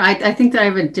don't know. I think that I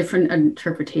have a different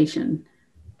interpretation.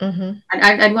 Mm-hmm.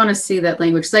 I'd want to see that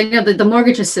language. So I know that the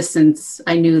mortgage assistance,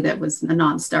 I knew that was a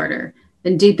non-starter.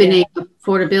 And deepening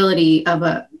affordability of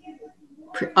a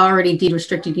already deed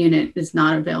restricted unit is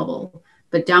not available.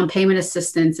 But down payment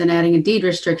assistance and adding a deed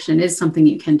restriction is something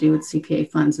you can do with CPA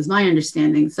funds, is my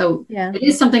understanding. So it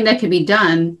is something that can be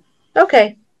done.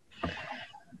 Okay.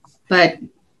 But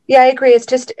yeah, I agree. It's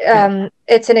just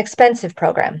it's an expensive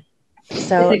program.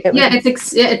 So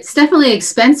it's definitely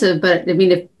expensive. But I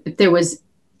mean, if there was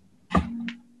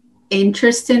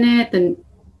interest in it, then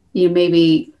you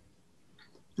maybe,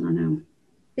 I don't know.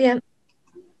 Yeah.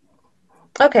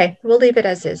 Okay, we'll leave it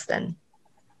as is then.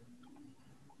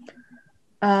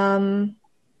 And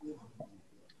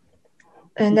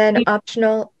then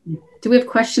optional. Do we have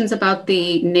questions about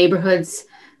the neighborhoods?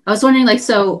 I was wondering, like,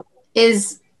 so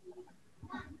is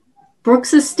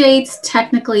Brooks Estates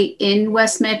technically in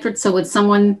West Medford? So would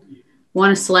someone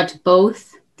want to select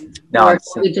both? No, or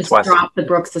we just drop the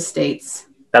Brooks Estates?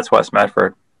 That's West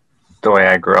Medford, the way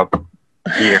I grew up.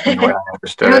 Here, the way I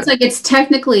understood it's like it's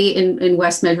technically in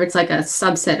West Medford. It's like a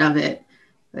subset of it.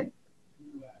 But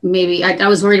maybe I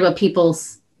was worried about people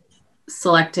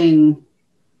selecting,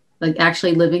 like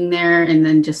actually living there and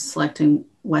then just selecting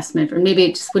West Medford. Maybe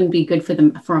it just wouldn't be good for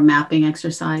them for a mapping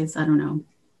exercise. I don't know.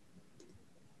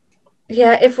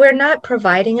 Yeah, if we're not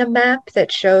providing a map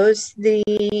that shows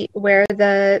where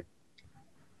the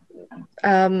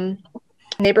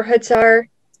neighborhoods are,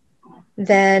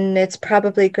 then it's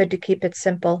probably good to keep it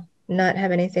simple, not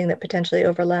have anything that potentially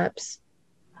overlaps.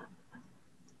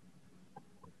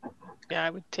 Yeah, I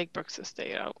would take Brooks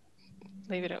Estate out.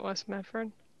 Leave it at West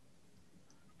Medford.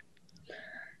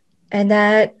 And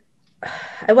that,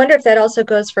 I wonder if that also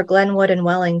goes for Glenwood and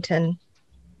Wellington.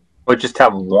 Or just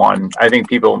have one. I think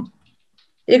people...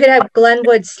 You could have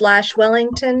Glenwood /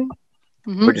 Wellington.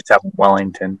 Mm-hmm. Or just have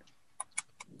Wellington.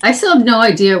 I still have no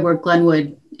idea where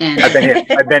Glenwood ends.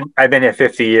 I've been here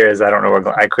 50 years. I don't know where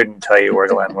I couldn't tell you where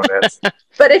Glenwood is.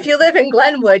 But if you live in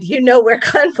Glenwood, you know where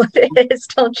Glenwood is,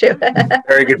 don't you?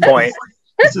 Very good point.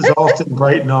 This is Alton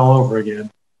Brighton all over again.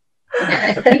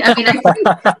 I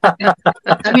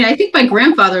think my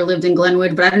grandfather lived in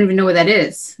Glenwood, but I don't even know where that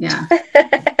is. Yeah.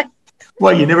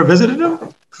 What, you never visited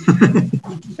him?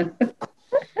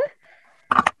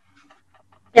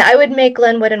 Yeah, I would make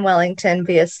Glenwood and Wellington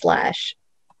be a /.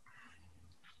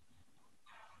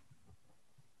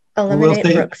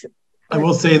 Eliminate Brooks. I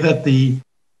will say that the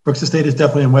Brooks Estate is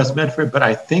definitely in West Medford, but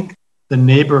I think the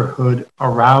neighborhood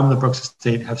around the Brooks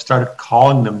Estate have started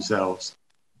calling themselves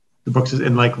the Brooks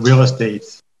in like real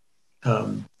estate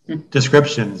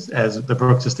descriptions as the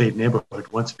Brooks Estate neighborhood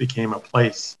once it became a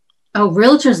place. Oh,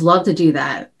 realtors love to do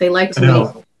that. They like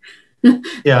to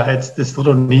yeah, it's this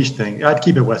little niche thing. I'd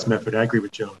keep it West Medford. I agree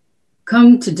with Joan.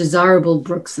 come to desirable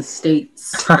Brooks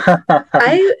Estates.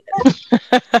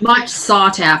 Much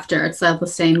sought after. It's the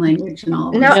same language and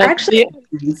all. No, actually,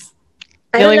 the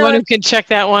only one who can check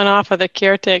that one off are the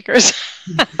caretakers,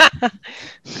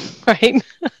 right?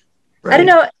 I don't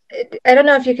know. I don't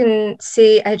know if you can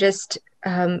see. I just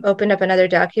opened up another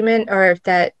document, or if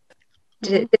that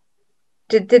did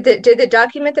the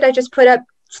document that I just put up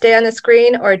stay on the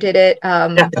screen, or did it?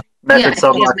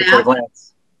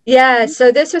 Yeah.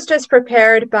 So this was just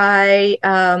prepared by.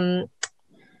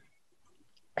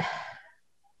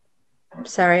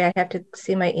 Sorry, I have to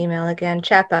see my email again.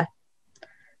 Chapa.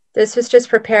 This was just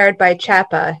prepared by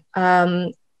Chapa.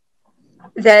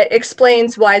 That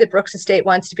explains why the Brooks Estate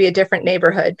wants to be a different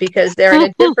neighborhood, because they're in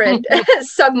a different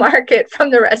submarket from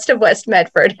the rest of West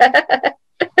Medford.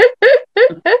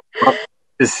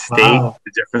 The state is a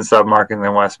different submarket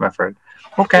than West Medford.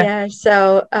 Okay. Yeah.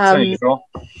 So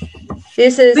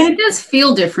this is. But it does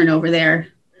feel different over there.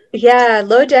 Yeah,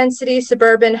 low density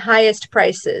suburban, highest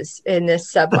prices in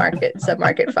this submarket,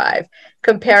 submarket 5,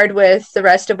 compared with the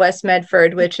rest of West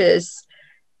Medford, which is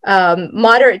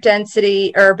moderate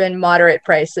density, urban, moderate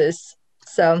prices.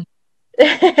 So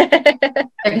that's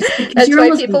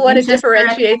why people want to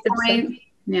differentiate themselves.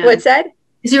 Yeah. What's that?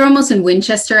 Because you're almost in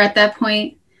Winchester at that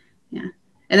point. Yeah.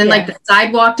 And then like the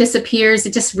sidewalk disappears.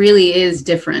 It just really is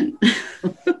different.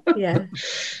 Yeah.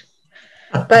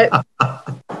 But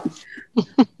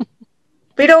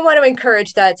we don't want to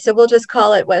encourage that, so we'll just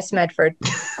call it West Medford.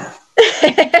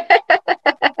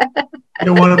 You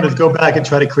don't want them to go back and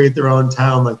try to create their own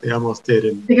town like they almost did.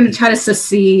 They're going to try to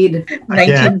secede.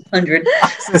 1900.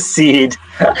 Secede.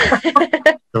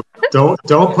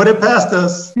 Don't put it past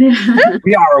us.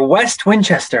 We are West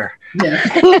Winchester. Yeah.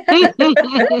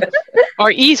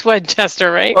 Or East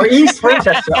Winchester, right? Or East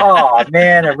Winchester. Oh,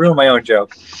 man, I ruined my own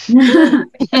joke.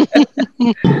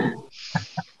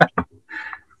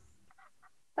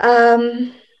 All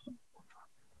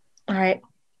right.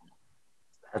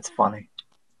 That's funny.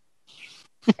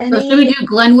 So should we do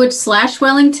Glenwood /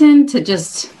 Wellington to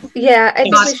just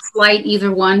not slight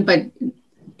either one, but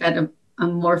at a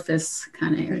amorphous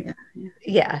kind of area?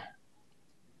 Yeah.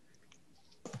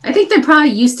 I think there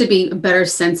probably used to be a better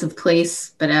sense of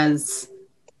place, but as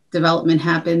development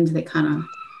happened, they kind of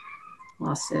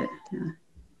lost it. Yeah.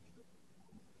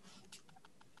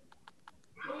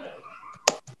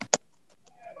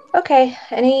 Okay.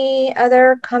 Any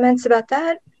other comments about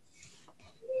that?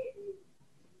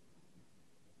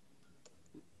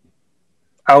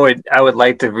 I would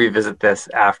like to revisit this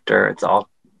after it's all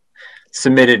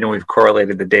submitted and we've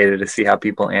correlated the data to see how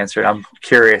people answered. I'm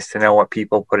curious to know what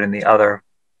people put in the other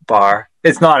bar.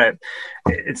 It's not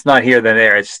here than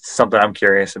there. It's something I'm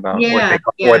curious about.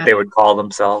 What they would call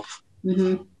themselves.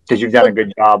 Because you've done a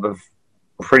good job of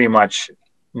pretty much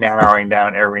narrowing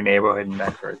down every neighborhood in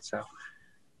Medford. So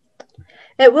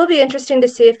it will be interesting to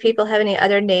see if people have any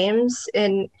other names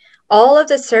in all of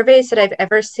the surveys that I've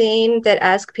ever seen that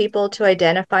ask people to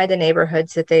identify the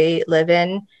neighborhoods that they live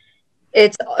in.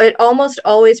 It almost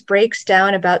always breaks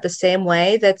down about the same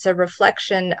way. That's a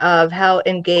reflection of how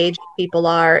engaged people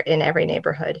are in every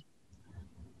neighborhood.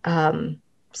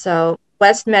 So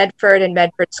West Medford and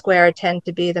Medford Square tend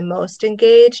to be the most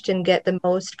engaged and get the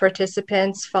most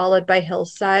participants, followed by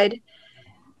Hillside.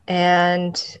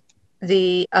 And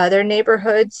the other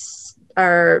neighborhoods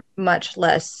are much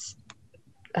less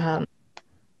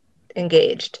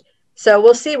engaged. So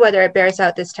we'll see whether it bears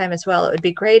out this time as well. It would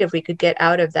be great if we could get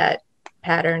out of that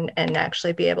pattern and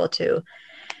actually be able to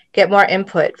get more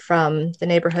input from the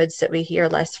neighborhoods that we hear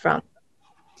less from.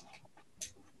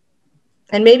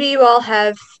 And maybe you all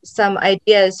have some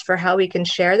ideas for how we can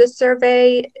share the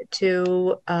survey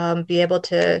to be able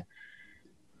to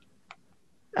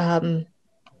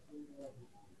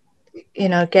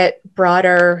get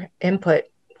broader input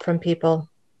from people.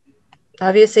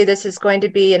 Obviously, this is going to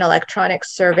be an electronic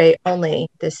survey only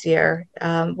this year.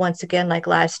 Once again, like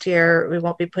last year, we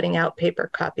won't be putting out paper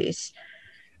copies.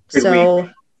 Could we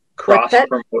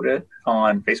cross-promote it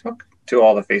on Facebook to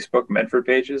all the Facebook Medford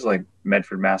pages, like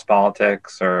Medford Mass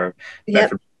Politics or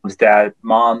Medford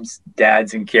Moms,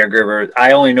 Dads, and Caregivers?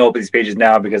 I only know about these pages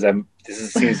now because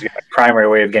this seems to be my primary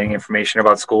way of getting information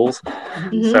about schools.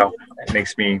 So it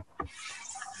makes me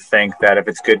think that if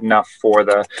it's good enough for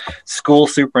the school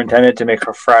superintendent to make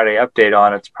a Friday update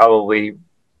on, it's probably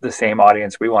the same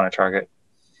audience we want to target.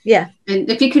 Yeah. And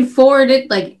if you could forward it,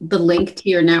 like the link to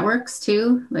your networks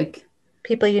too, like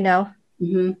People you know.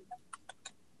 mm-hmm.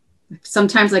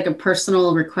 Sometimes like a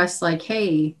personal request, like,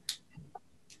 hey,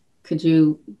 could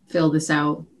you fill this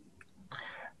out?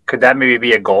 Could that maybe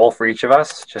be a goal for each of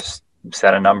us? Just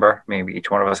set a number. Maybe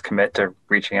each one of us commit to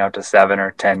reaching out to 7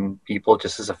 or 10 people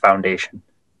just as a foundation.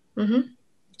 Mm-hmm.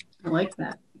 I like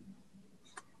that.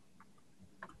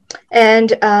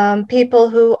 And people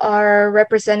who are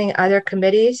representing other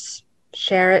committees,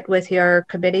 share it with your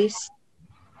committees.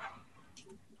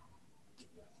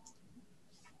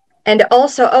 And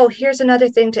also, oh, here's another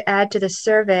thing to add to the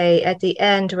survey at the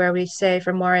end where we say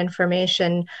for more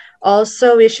information.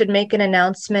 Also, we should make an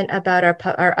announcement about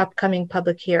our upcoming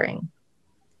public hearing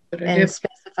and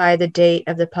specify the date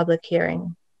of the public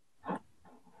hearing.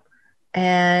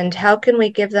 And how can we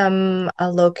give them a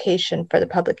location for the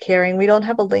public hearing? We don't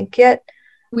have a link yet.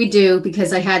 We do,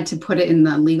 because I had to put it in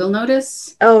the legal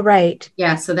notice. Oh, right.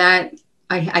 Yeah, so that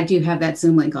I do have that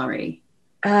Zoom link already.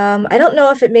 I don't know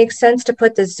if it makes sense to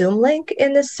put the Zoom link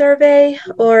in the survey,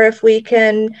 or if we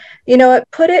can, you know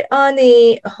what, put it on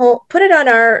the home, put it on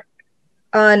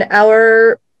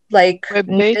our like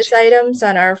news items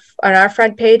on our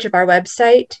front page of our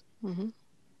website. Mm-hmm.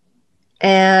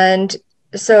 And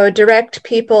so direct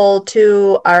people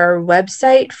to our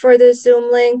website for the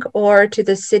Zoom link, or to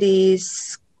the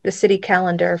city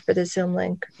calendar for the Zoom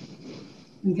link.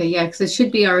 Okay, yeah, because it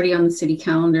should be already on the city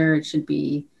calendar. It should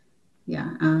be,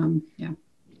 yeah.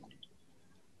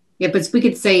 But we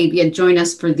could say, join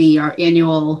us for our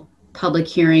annual public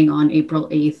hearing on April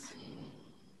 8th,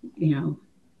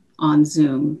 on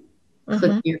Zoom. Mm-hmm.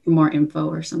 Click here for more info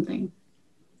or something.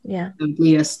 Yeah. It would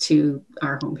lead us to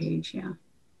our homepage, yeah.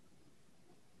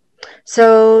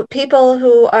 So people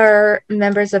who are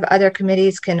members of other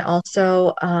committees can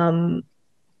also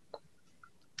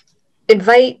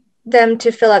invite them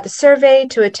to fill out the survey,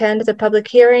 to attend the public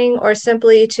hearing, or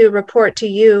simply to report to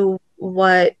you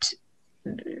what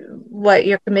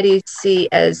your committees see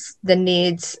as the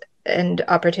needs and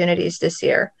opportunities this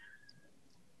year.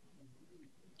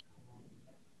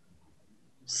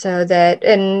 So that,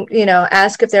 and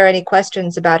ask if there are any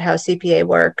questions about how CPA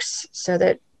works, so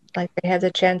that they have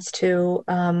the chance to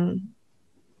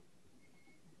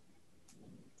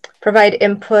provide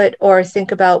input or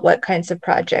think about what kinds of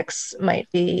projects might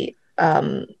be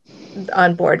on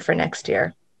board for next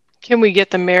year. Can we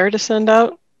get the mayor to send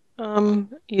out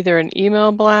either an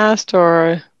email blast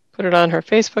or put it on her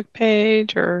Facebook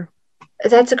page? Or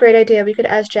that's a great idea. We could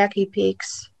ask Jackie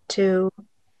Peaks to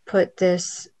put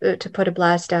a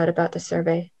blast out about the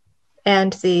survey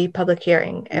and the public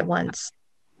hearing at once.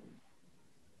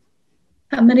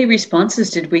 How many responses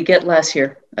did we get last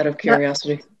year, out of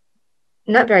curiosity?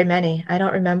 Not very many. I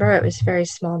don't remember. It was a very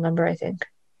small number, I think.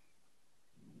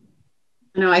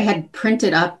 I had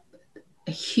printed up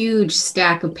a huge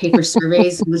stack of paper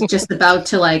surveys and was just about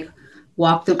to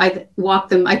walk them.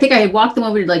 I think I had walked them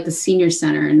over to the senior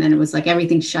center, and then it was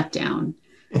everything shut down.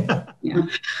 Yeah.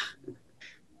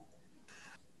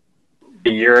 A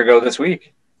year ago this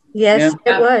week. Yes,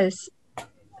 yeah. It was.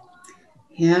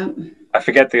 Yeah. I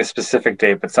forget the specific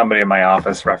date, but somebody in my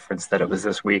office referenced that it was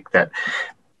this week that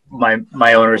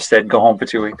my owner said go home for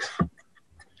 2 weeks.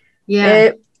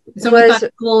 Yeah. We thought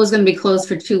school was going to be closed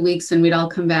for 2 weeks and we'd all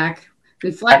come back.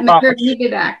 We flattened the curve and we'd be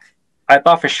back. I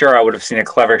thought for sure I would have seen a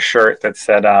clever shirt that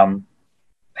said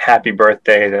happy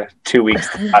birthday to 2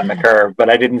 weeks on the curve, but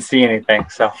I didn't see anything.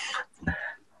 So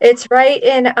it's right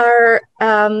in our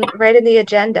right in the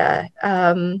agenda.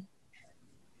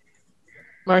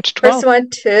 March 12th. First one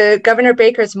to Governor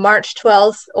Baker's March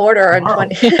 12th order on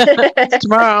 20.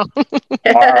 Tomorrow.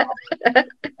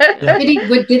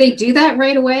 Did they do that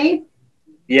right away?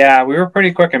 Yeah, we were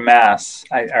pretty quick in Mass.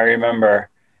 I remember.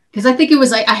 Because I think it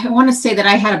was I want to say that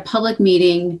I had a public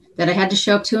meeting that I had to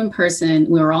show up to in person.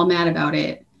 We were all mad about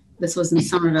it. This was in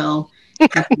Somerville.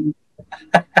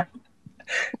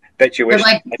 That you wish.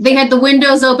 They had the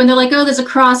windows open. They're like, oh, there's a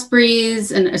cross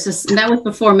breeze. And it's just, and that was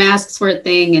before masks were a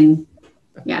thing. And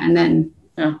yeah, and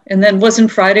then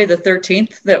wasn't Friday the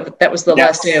 13th? That was the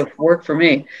last day of work for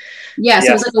me. Yeah,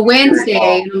 so it was a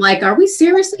Wednesday, and I'm like, are we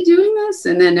seriously doing this?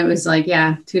 And then it was 2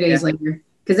 days later,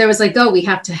 because there was we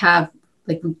have to have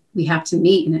we have to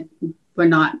meet, and we're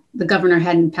not. The governor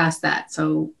hadn't passed that,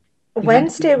 so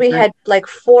Wednesday we had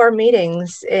 4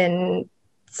 meetings in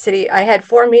city. I had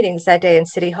 4 meetings that day in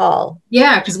City Hall.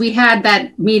 Yeah, because we had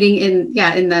that meeting in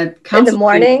the council in the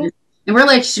morning. And we're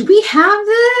like, should we have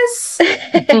this?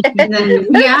 And then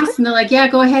we asked, and they're like, yeah,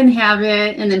 go ahead and have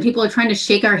it. And then people are trying to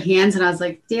shake our hands, and I was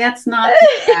like, that's not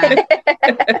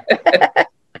that.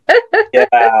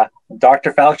 Yeah,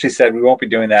 Dr. Fauci said we won't be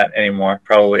doing that anymore,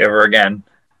 probably ever again.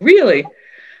 Really?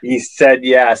 He said,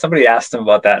 yeah, somebody asked him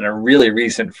about that in a really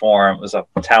recent forum. It was a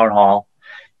town hall.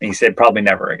 And he said, probably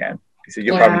never again. He said,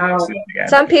 you'll probably never see that again.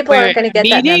 Some people aren't going to get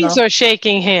that memo. Meetings or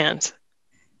shaking hands?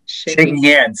 Shaking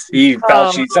hands.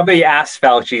 Fauci, somebody asked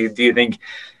Fauci, do you think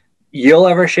you'll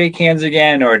ever shake hands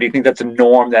again, or do you think that's a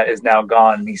norm that is now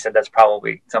gone? And he said that's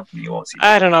probably something you won't see.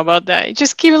 I don't know about that.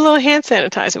 Just keep a little hand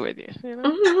sanitizer with you. You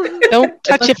know? Don't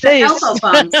touch your face. Elbow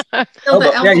bumps.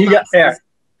 Yeah, you got there.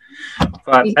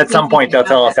 But at some point, they'll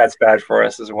tell us that's bad for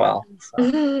us as well.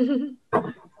 So.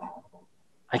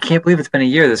 I can't believe it's been a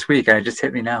year this week. It just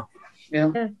hit me now.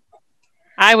 Yeah.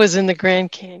 I was in the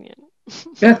Grand Canyon.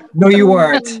 Yeah. No, you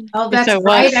weren't. Oh, that's Yes, I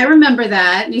right. was. I remember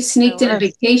that. You sneaked in a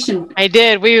vacation. I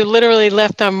did. We literally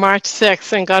left on March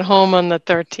 6th and got home on the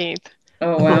 13th.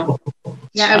 Oh, wow.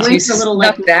 Yeah, I So went you to a little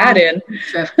snuck that in.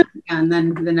 trip, and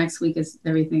then the next week is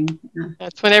everything. Yeah.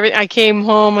 That's when I came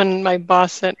home and my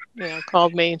boss said,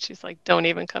 called me and she's like, "Don't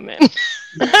even come in."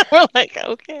 We're like,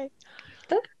 okay.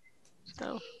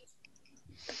 So.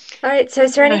 All right. So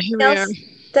is there anything else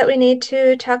that we need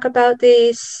to talk about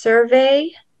the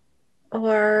survey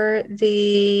or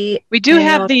the? We do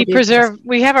have the preserve.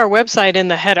 We have our website in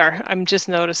the header. I'm just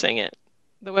noticing it.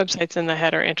 The website's in the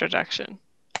header introduction.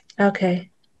 Okay.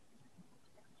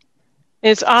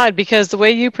 It's odd because the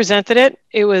way you presented it,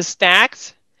 it was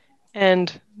stacked,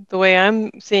 and the way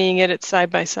I'm seeing it, it's side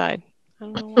by side. I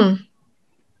don't know why.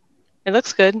 It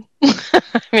looks good.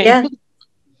 Yeah.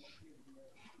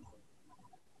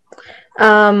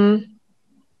 All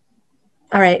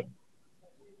right.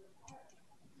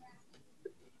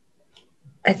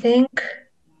 I think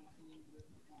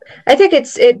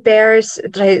it bears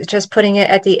just putting it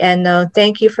at the end though.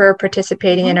 Thank you for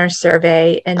participating in our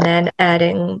survey, and then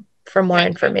adding for more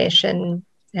information,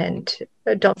 and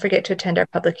don't forget to attend our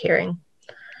public hearing.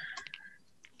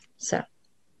 So.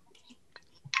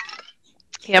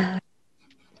 Yep.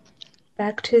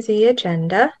 Back to the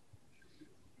agenda.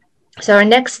 So our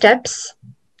next steps,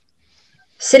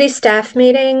 city staff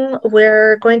meeting.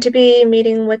 We're going to be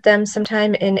meeting with them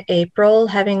sometime in April,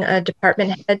 having a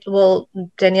department head.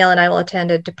 Danielle and I will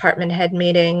attend a department head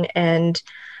meeting and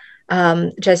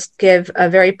just give a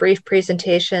very brief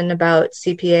presentation about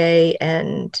CPA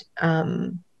and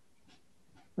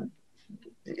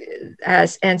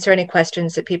answer any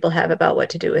questions that people have about what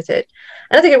to do with it.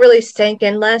 I don't think it really sank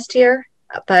in last year,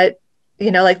 but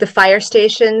like the fire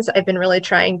stations, I've been really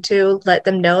trying to let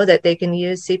them know that they can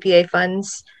use CPA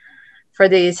funds for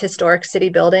these historic city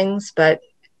buildings, but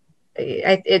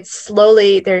it's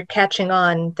slowly, they're catching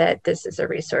on that this is a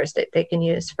resource that they can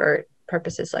use for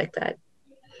purposes like that.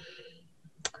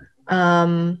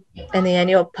 And the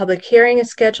annual public hearing is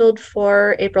scheduled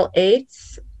for April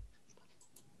 8th.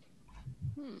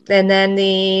 And then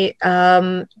the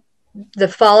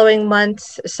following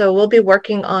month, so we'll be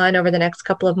working on over the next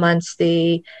couple of months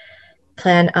the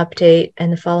plan update,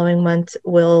 and the following month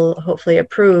we'll hopefully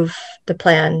approve the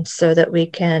plan so that we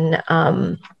can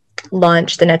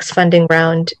launch the next funding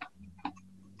round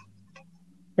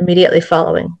immediately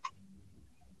following.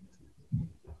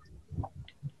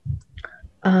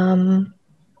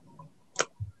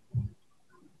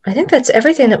 I think that's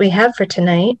everything that we have for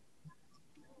tonight.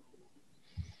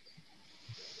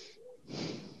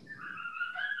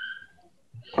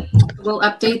 We'll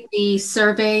update the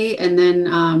survey, and then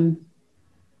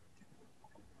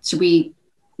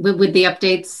would the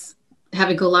updates have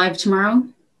it go live tomorrow?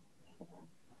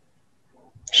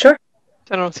 Sure.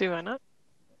 I don't see why not.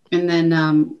 And then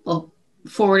I'll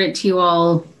forward it to you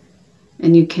all,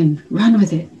 and you can run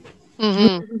with it.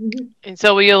 Mm-hmm. And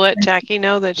so will you let Jackie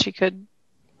know that she could?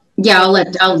 Yeah, I'll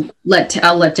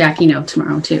let Jackie know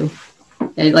tomorrow too.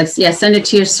 Send it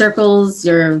to your circles,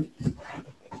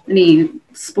 any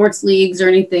sports leagues or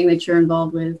anything that you're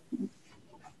involved with.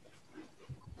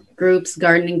 Groups,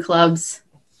 gardening clubs.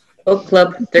 Book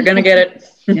club, they're gonna get it.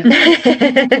 Yeah.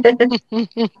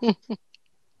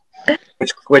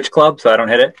 Which club, so I don't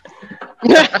hit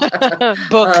it?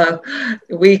 Book.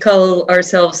 We call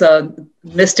ourselves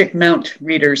Mystic Mount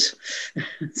readers,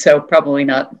 so probably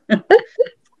not.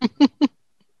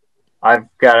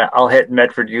 I'll hit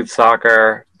Medford Youth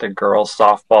Soccer, the girls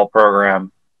softball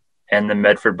program, and the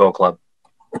Medford Boat Club.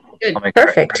 Good.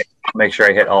 Perfect. I'll make sure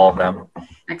I hit all of them.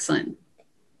 Excellent.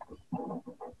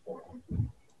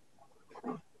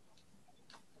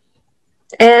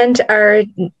 And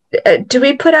do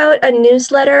we put out a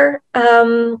newsletter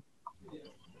to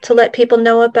let people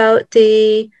know about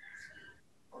the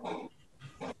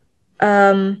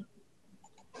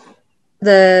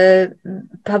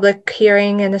public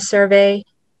hearing and the survey?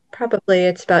 Probably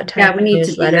it's about time. Yeah, we need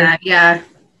to do that. Yeah.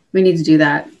 We need to do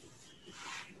that.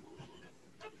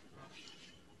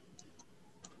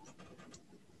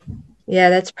 Yeah,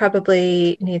 that's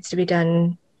probably needs to be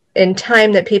done in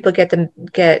time that people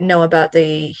know about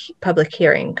the public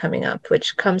hearing coming up,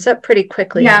 which comes up pretty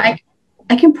quickly. Yeah,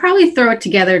 I can probably throw it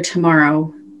together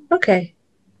tomorrow. Okay.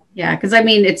 Yeah, because I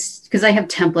mean, it's because I have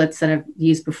templates that I've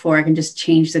used before. I can just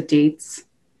change the dates.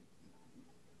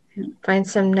 Find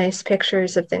some nice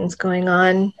pictures of things going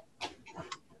on.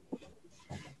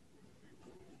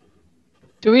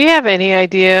 Do we have any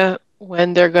idea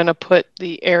when they're going to put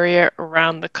the area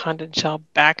around the Condon Shell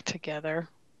back together?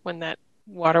 When that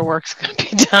waterworks going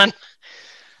to be done?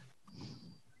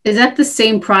 Is that the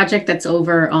same project that's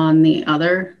over on the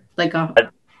other, like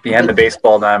behind the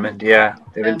baseball diamond? Yeah,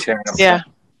 they've been tearing up. Yeah,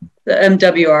 the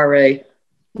MWRA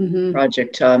Mm-hmm.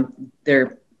 project.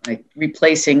 They're like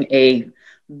replacing a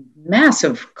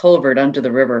massive culvert under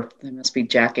the river. They must be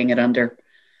jacking it under.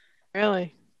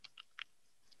 really.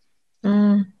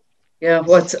 Mm. Yeah,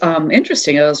 what's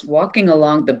interesting, I was walking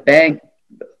along the bank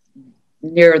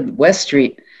near West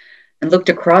Street and looked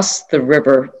across the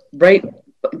river. Right,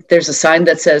 there's a sign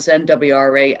that says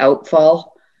NWRA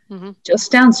outfall. Mm-hmm.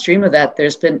 Just downstream of that,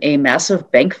 there's been a massive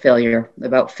bank failure,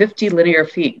 about 50 linear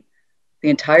feet. The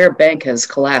entire bank has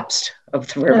collapsed of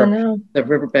the river, Oh, no. the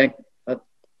riverbank.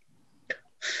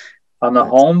 On the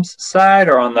Holmes side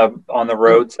or on the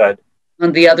road side?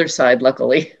 On the other side,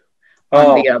 luckily.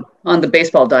 Oh, On the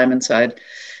baseball diamond side.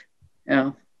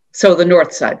 Yeah. So the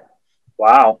north side.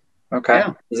 wow. Okay.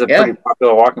 Yeah. This is a Yeah. pretty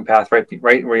popular walking path right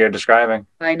where you're describing.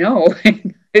 I know.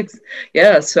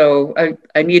 So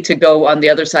I need to go on the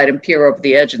other side and peer over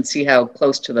the edge and see how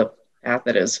close to the path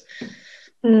it is.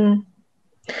 Mm.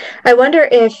 I wonder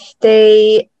if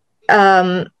they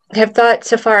have thought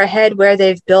so far ahead where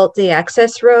they've built the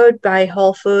access road by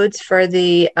Whole Foods for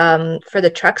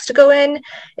the trucks to go in,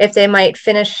 if they might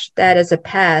finish that as a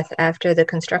path after the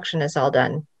construction is all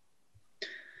done.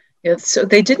 Yeah, so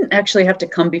they didn't actually have to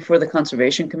come before the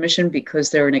Conservation Commission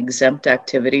because they're an exempt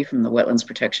activity from the Wetlands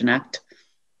Protection Act.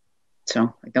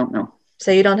 So I don't know. So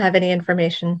you don't have any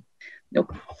information?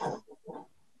 Nope.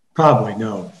 Probably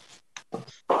no.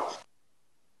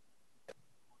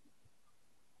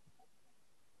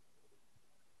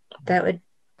 That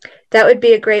would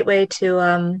be a great way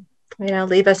to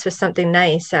leave us with something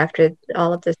nice after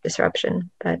all of this disruption.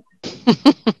 But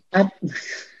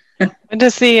When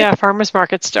does the farmers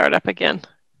market start up again?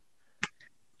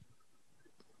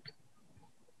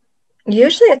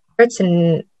 usually it starts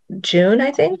in June,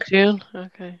 I think. June?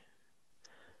 Okay.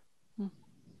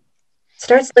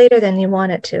 Starts later than you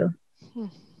want it to.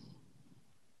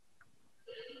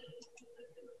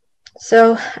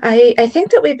 So I think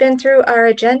that we've been through our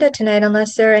agenda tonight,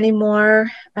 unless there are any more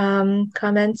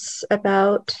comments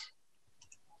about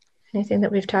anything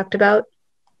that we've talked about.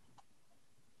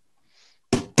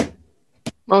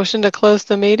 Motion to close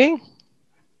the meeting?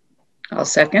 I'll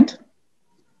second.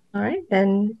 All right,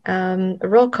 then a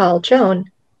roll call. Joan,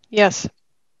 Yes.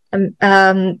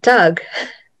 Doug,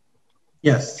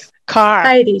 Yes. Carr.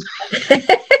 Heidi.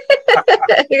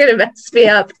 You're gonna mess me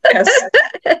up. Yes.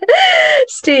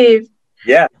 Steve.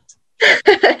 Yeah.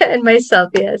 And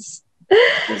myself, yes.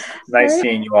 It's nice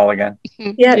seeing you all again.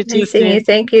 Yeah, You too, nice seeing you. Steve.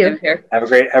 Thank you. Here. Have a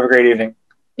great evening.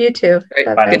 You too. Great.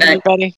 Bye-bye. Good night. Everybody.